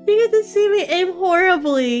 You get to see me aim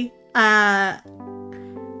horribly. I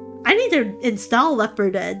need to install Left 4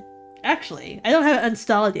 Dead. Actually, I don't have it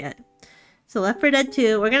installed yet. So Left 4 Dead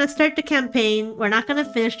 2, we're gonna start the campaign. We're not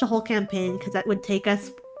gonna finish the whole campaign because that would take us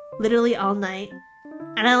literally all night.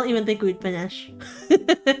 And I don't even think we'd finish.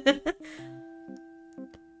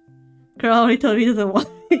 Girl already told me he doesn't want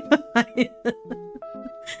me behind.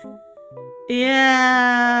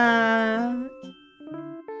 Yeah.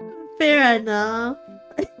 Fair enough.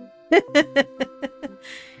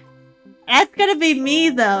 That's gonna be me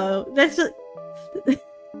though. That's just...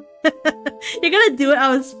 You're gonna do it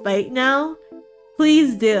out of spite now?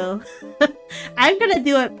 Please do. I'm gonna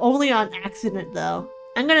do it only on accident though.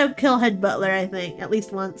 I'm gonna kill Head Butler, I think, at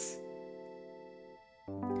least once.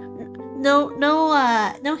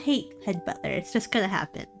 No hate, Head Butler. It's just gonna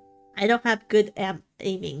happen. I don't have good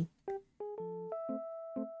aiming.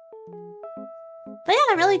 But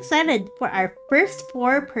yeah, I'm really excited for our first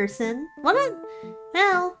 4-person. Well,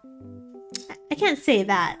 I can't say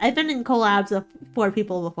that. I've been in collabs with 4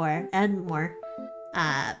 people before, and more.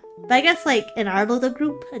 But I guess like in our little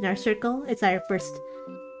group, in our circle, it's our first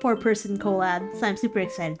 4-person collab, so I'm super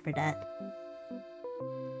excited for that.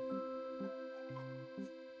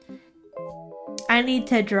 I need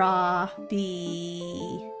to draw the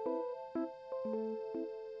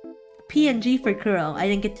PNG for Kuro. I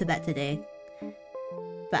didn't get to that today.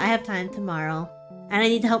 But I have time tomorrow. And I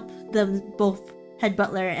need to help them both, Head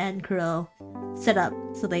Butler and Kuro, set up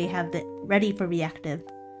so they have it ready for reactive.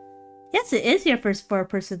 Yes, it is your first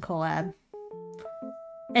 4-person collab.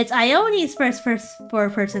 It's Ione's first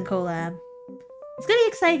 4-person collab. It's gonna be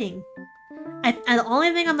exciting. And the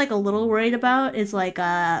only thing I'm like a little worried about is like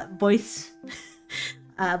voice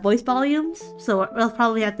voice volumes. So we'll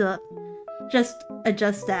probably have to just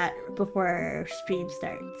adjust that before stream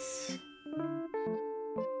starts.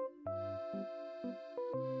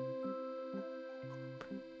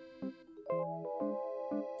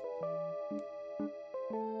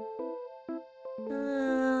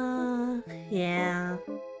 Yeah.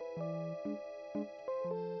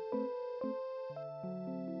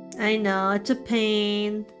 I know, it's a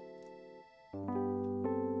pain.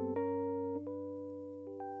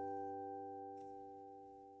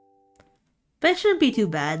 But it shouldn't be too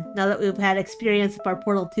bad, now that we've had experience with our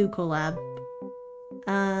Portal 2 collab.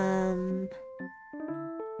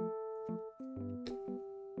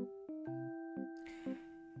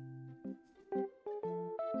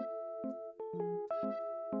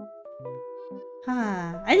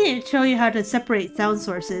 I didn't show you how to separate sound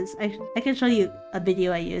sources. I can show you a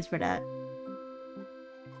video I used for that.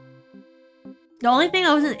 The only thing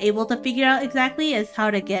I wasn't able to figure out exactly is how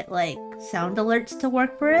to get, like, sound alerts to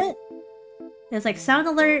work for it. There's, like, sound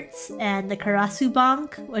alerts and the Karasu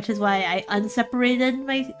Bonk, which is why I unseparated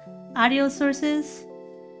my audio sources.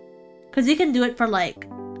 Because you can do it for, like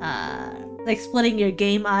splitting your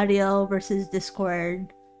game audio versus Discord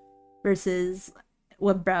versus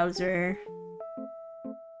web browser.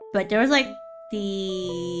 But there was, like,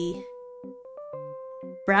 the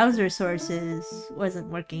browser sources wasn't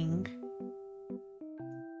working.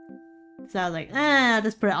 So I was like, I'll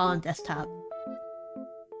just put it all on desktop.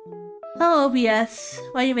 Oh, OBS,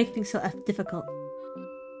 why do you make things so difficult?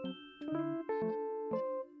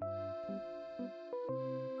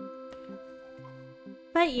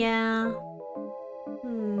 But yeah.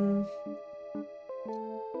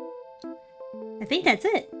 I think that's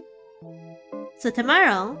it. So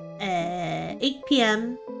tomorrow, at 8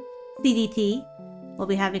 PM CDT, we'll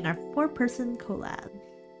be having our 4-person collab.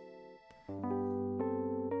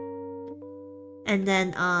 And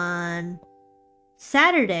then on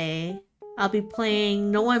Saturday, I'll be playing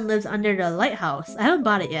No One Lives Under the Lighthouse. I haven't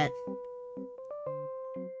bought it yet.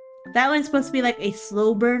 That one's supposed to be like a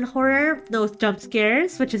slow burn horror, no jump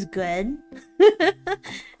scares, which is good.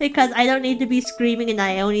 Because I don't need to be screaming in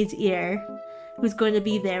Ione's ear, who's going to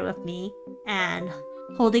be there with me and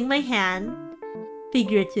holding my hand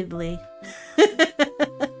figuratively.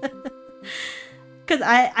 Because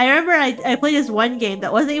I remember I played this one game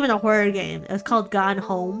that wasn't even a horror game. It was called Gone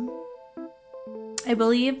Home, I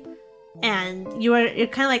believe. And you're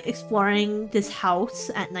kind of like exploring this house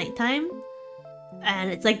at nighttime.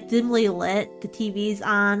 And it's like dimly lit, the TV's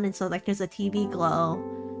on, and so like there's a TV glow.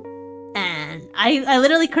 And I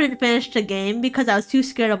literally couldn't finish the game because I was too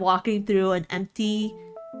scared of walking through an empty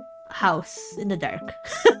house in the dark.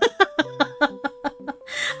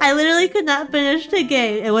 I literally could not finish the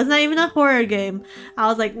game. It was not even a horror game. I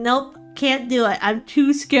was like, nope, can't do it. I'm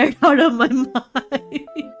too scared out of my mind.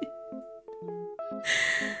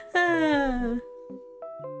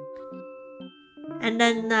 And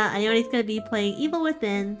then Ione's gonna be playing Evil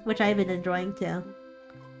Within, which I've been enjoying too.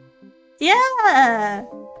 Yeah!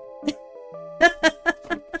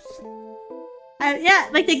 Yeah,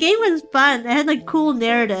 like the game was fun. It had like cool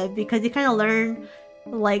narrative because you kind of learn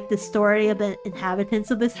like the story of the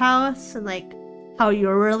inhabitants of this house and like how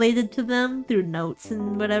you're related to them through notes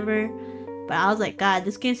and whatever. But I was like, God,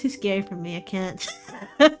 this game's too scary for me. I can't.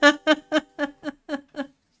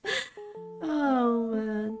 Oh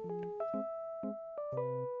man.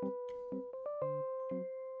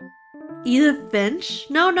 Edith Finch?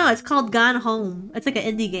 No, it's called Gone Home. It's like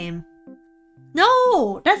an indie game.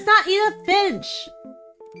 No! That's not Edith Finch!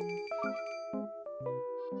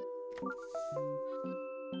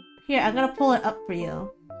 Here, I'm gonna pull it up for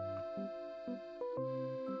you.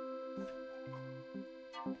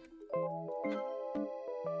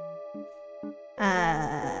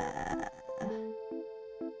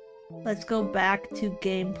 Let's go back to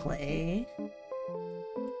gameplay.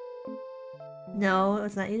 No,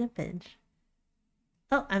 it's not Edith Finch.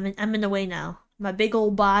 Oh, I'm in the way now. My big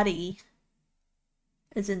old body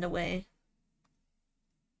is in the way.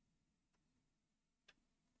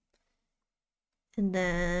 And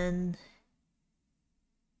then...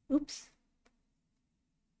 Oops.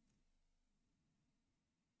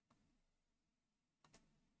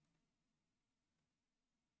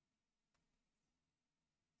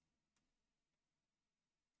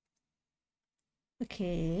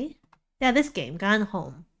 Okay. Yeah, this game, Gone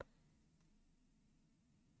Home.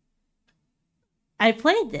 I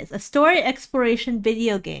played this. A story exploration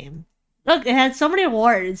video game. Look, it had so many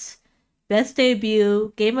awards. Best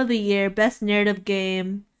debut, game of the year, best narrative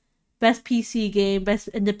game, best PC game, best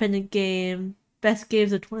independent game, best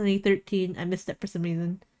games of 2013. I missed that for some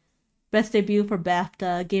reason. Best debut for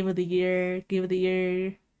BAFTA, game of the year,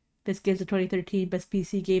 best games of 2013, best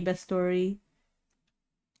PC game, best story.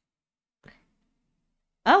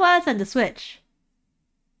 Oh wow, it's on the Switch.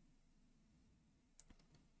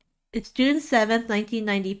 It's June 7th,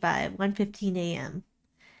 1995, 1:15 a.m.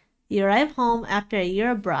 You arrive home after a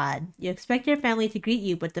year abroad. You expect your family to greet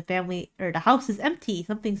you, but the house is empty.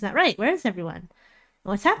 Something's not right. Where is everyone?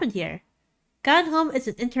 What's happened here? Gone Home is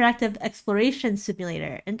an interactive exploration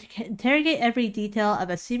simulator. Interrogate every detail of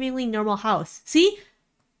a seemingly normal house. See?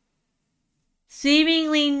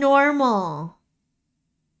 Seemingly normal.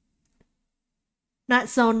 Not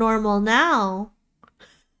so normal now.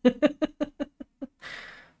 Let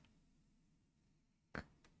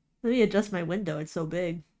me adjust my window. It's so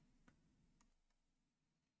big.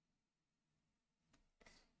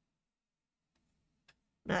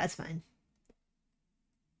 No, that's fine.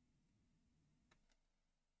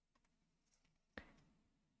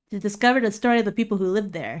 To discover the story of the people who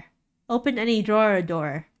lived there. Open any drawer or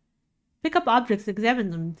door. Pick up objects and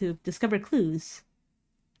examine them to discover clues.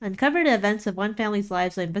 Uncover the events of one family's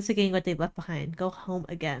lives by investigating what they've left behind. Go home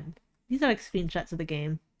again. These are like screenshots of the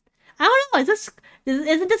game. I don't know,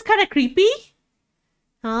 isn't this kind of creepy?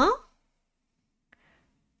 Huh?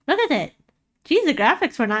 Look at it. Geez, the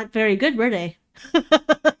graphics were not very good, were they?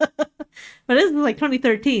 But this is like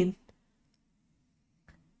 2013.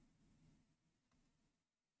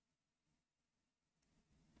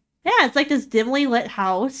 Yeah, it's like this dimly lit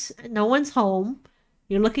house. No one's home.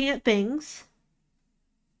 You're looking at things.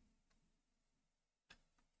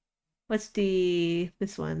 What's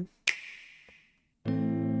this one?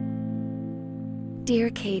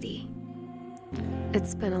 Dear Katie,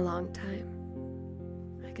 it's been a long time.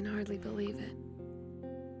 I can hardly believe it.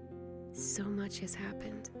 So much has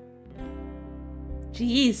happened.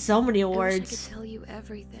 Jeez, so many I wish awards. I could tell you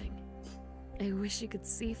everything. I wish you could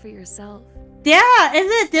see for yourself. Yeah,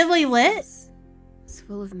 isn't it dimly lit? It's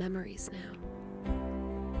full of memories now.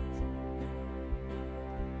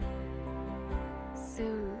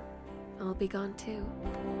 Soon, I'll be gone too.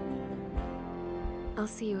 I'll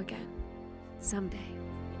see you again. Someday.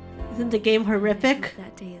 Isn't the game I hope horrific?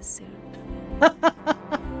 that day is soon.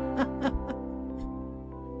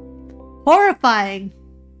 Horrifying.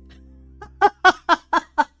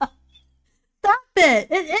 Stop it!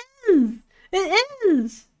 It is! It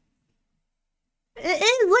is! It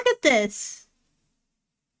is! Look at this!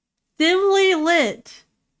 Dimly lit.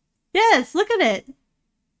 Yes, look at it.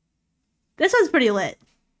 This one's pretty lit.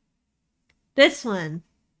 This one.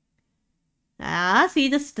 Ah, see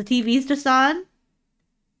this? The TV's just on?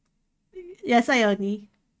 Yes, Ione.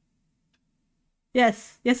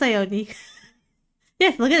 Yes, yes, Ione.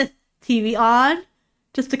 Yes, look at it. TV on.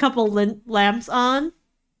 Just a couple lamps on.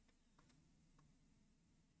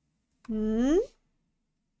 Hmm?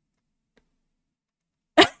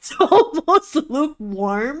 It's almost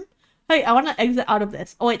lukewarm. Hey, I want to exit out of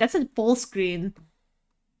this. Oh wait, that's in full screen.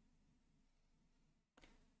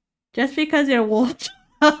 Just because you're wolf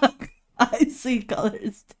dog, I see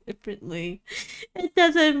colors differently. It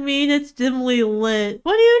doesn't mean it's dimly lit.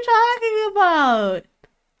 What are you talking about?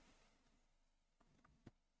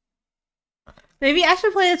 Maybe I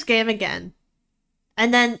should play this game again.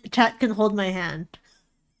 And then chat can hold my hand.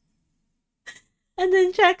 And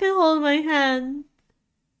then chat can hold my hand.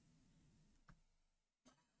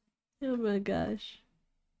 Oh my gosh.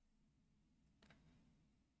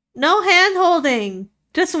 No hand holding.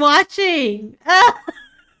 Just watching. Ah!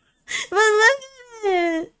 But look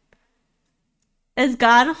at it. Is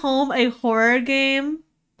Gone Home a horror game?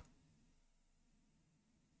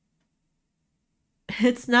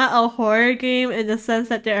 It's not a horror game in the sense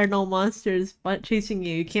that there are no monsters chasing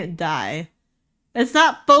you. You can't die. It's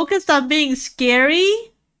not focused on being scary.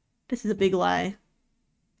 This is a big lie.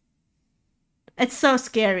 It's so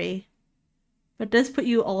scary. But this put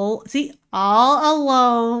you all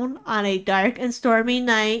alone on a dark and stormy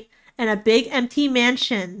night in a big empty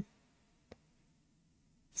mansion.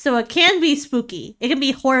 So it can be spooky. It can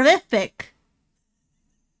be horrific.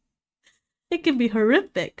 It can be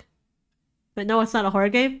horrific. But no, it's not a horror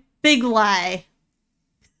game. Big lie.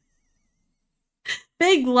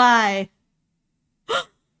 Big lie.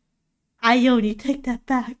 Ione, take that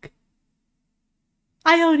back.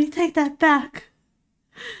 Ione, take that back.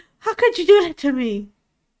 How could you do that to me?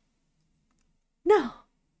 No.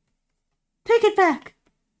 Take it back.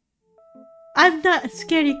 I'm not a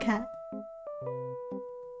scaredy cat.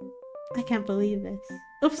 I can't believe this.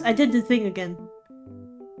 Oops, I did the thing again.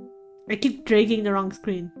 I keep dragging the wrong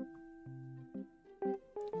screen.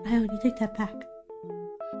 Ione, take that back.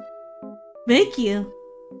 Thank you.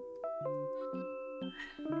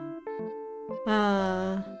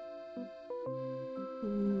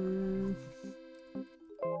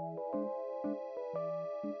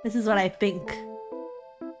 This is what I think.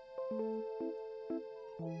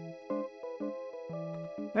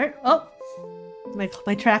 Where? Oh!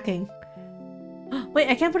 My tracking. Wait,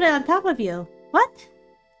 I can't put it on top of you. What?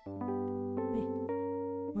 Wait.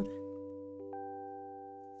 Hold on.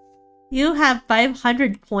 You have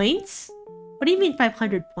 500 points? What do you mean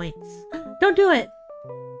 500 points? Don't do it!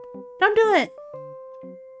 Don't do it!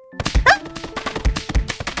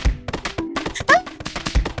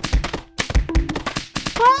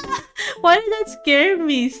 Why did that scare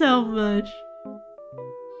me so much?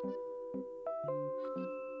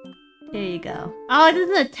 There you go. Oh, it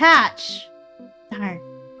doesn't attach! Darn.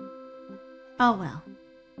 Oh well.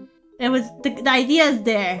 It was... The idea is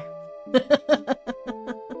there.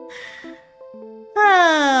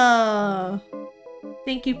 Oh.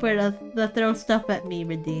 Thank you for the throw stuff at me,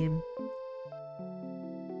 Redeem.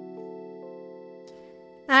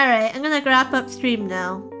 Alright, I'm gonna wrap up stream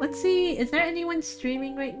now. Let's see, is there anyone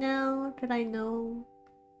streaming right now that I know?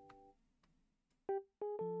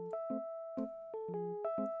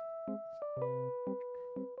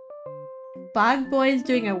 Bog Boy's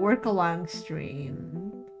doing a work-along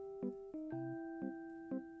stream.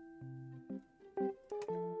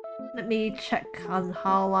 Let me check on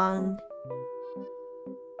how long.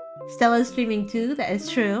 Stella's streaming too, that is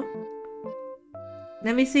true.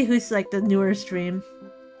 Let me see who's like the newer stream.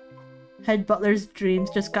 Head Butler's dreams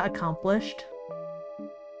just got accomplished.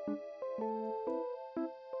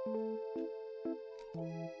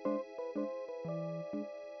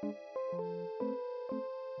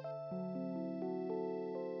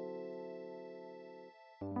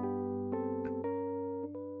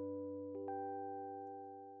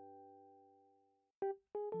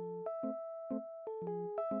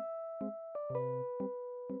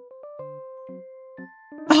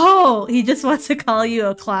 Oh, he just wants to call you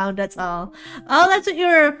a clown, that's all. Oh, that's what you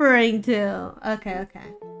were referring to. Okay,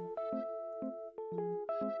 okay.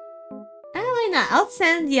 Why not? I'll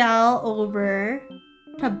send y'all over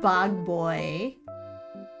to Bog Boy.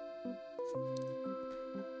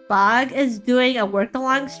 Bog is doing a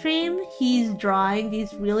work-along stream. He's drawing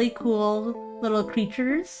these really cool little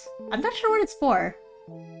creatures. I'm not sure what it's for.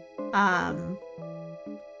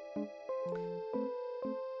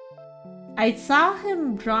 I saw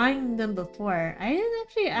him drawing them before. I didn't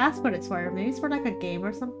actually ask what it's for. Maybe it's for like a game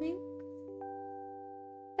or something.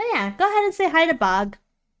 But yeah, go ahead and say hi to Bog.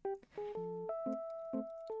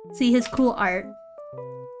 See his cool art.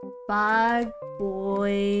 Bog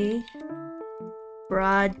Boy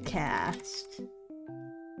Broadcast.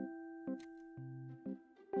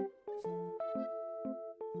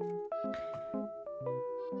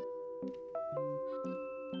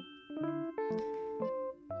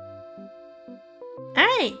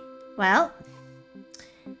 Alright, well,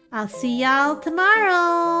 I'll see y'all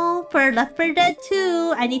tomorrow for Left 4 Dead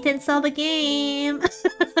 2. I need to install the game.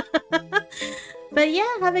 But yeah,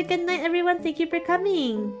 have a good night, everyone. Thank you for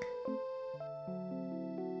coming.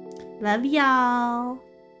 Love y'all.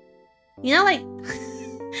 You know, like,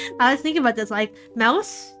 I was thinking about this, like,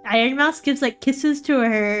 Iron Mouse gives, like, kisses to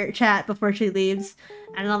her chat before she leaves.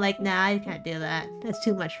 And I'm like, nah, I can't do that. That's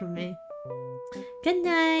too much for me. Good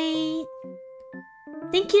night.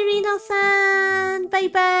 Thank you, Reno-san!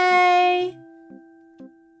 Bye-bye!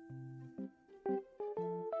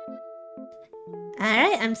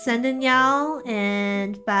 Alright, I'm sending y'all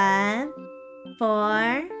in 5,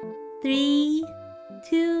 4, 3,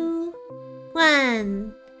 2,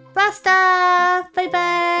 1. Blast off!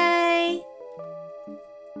 Bye-bye!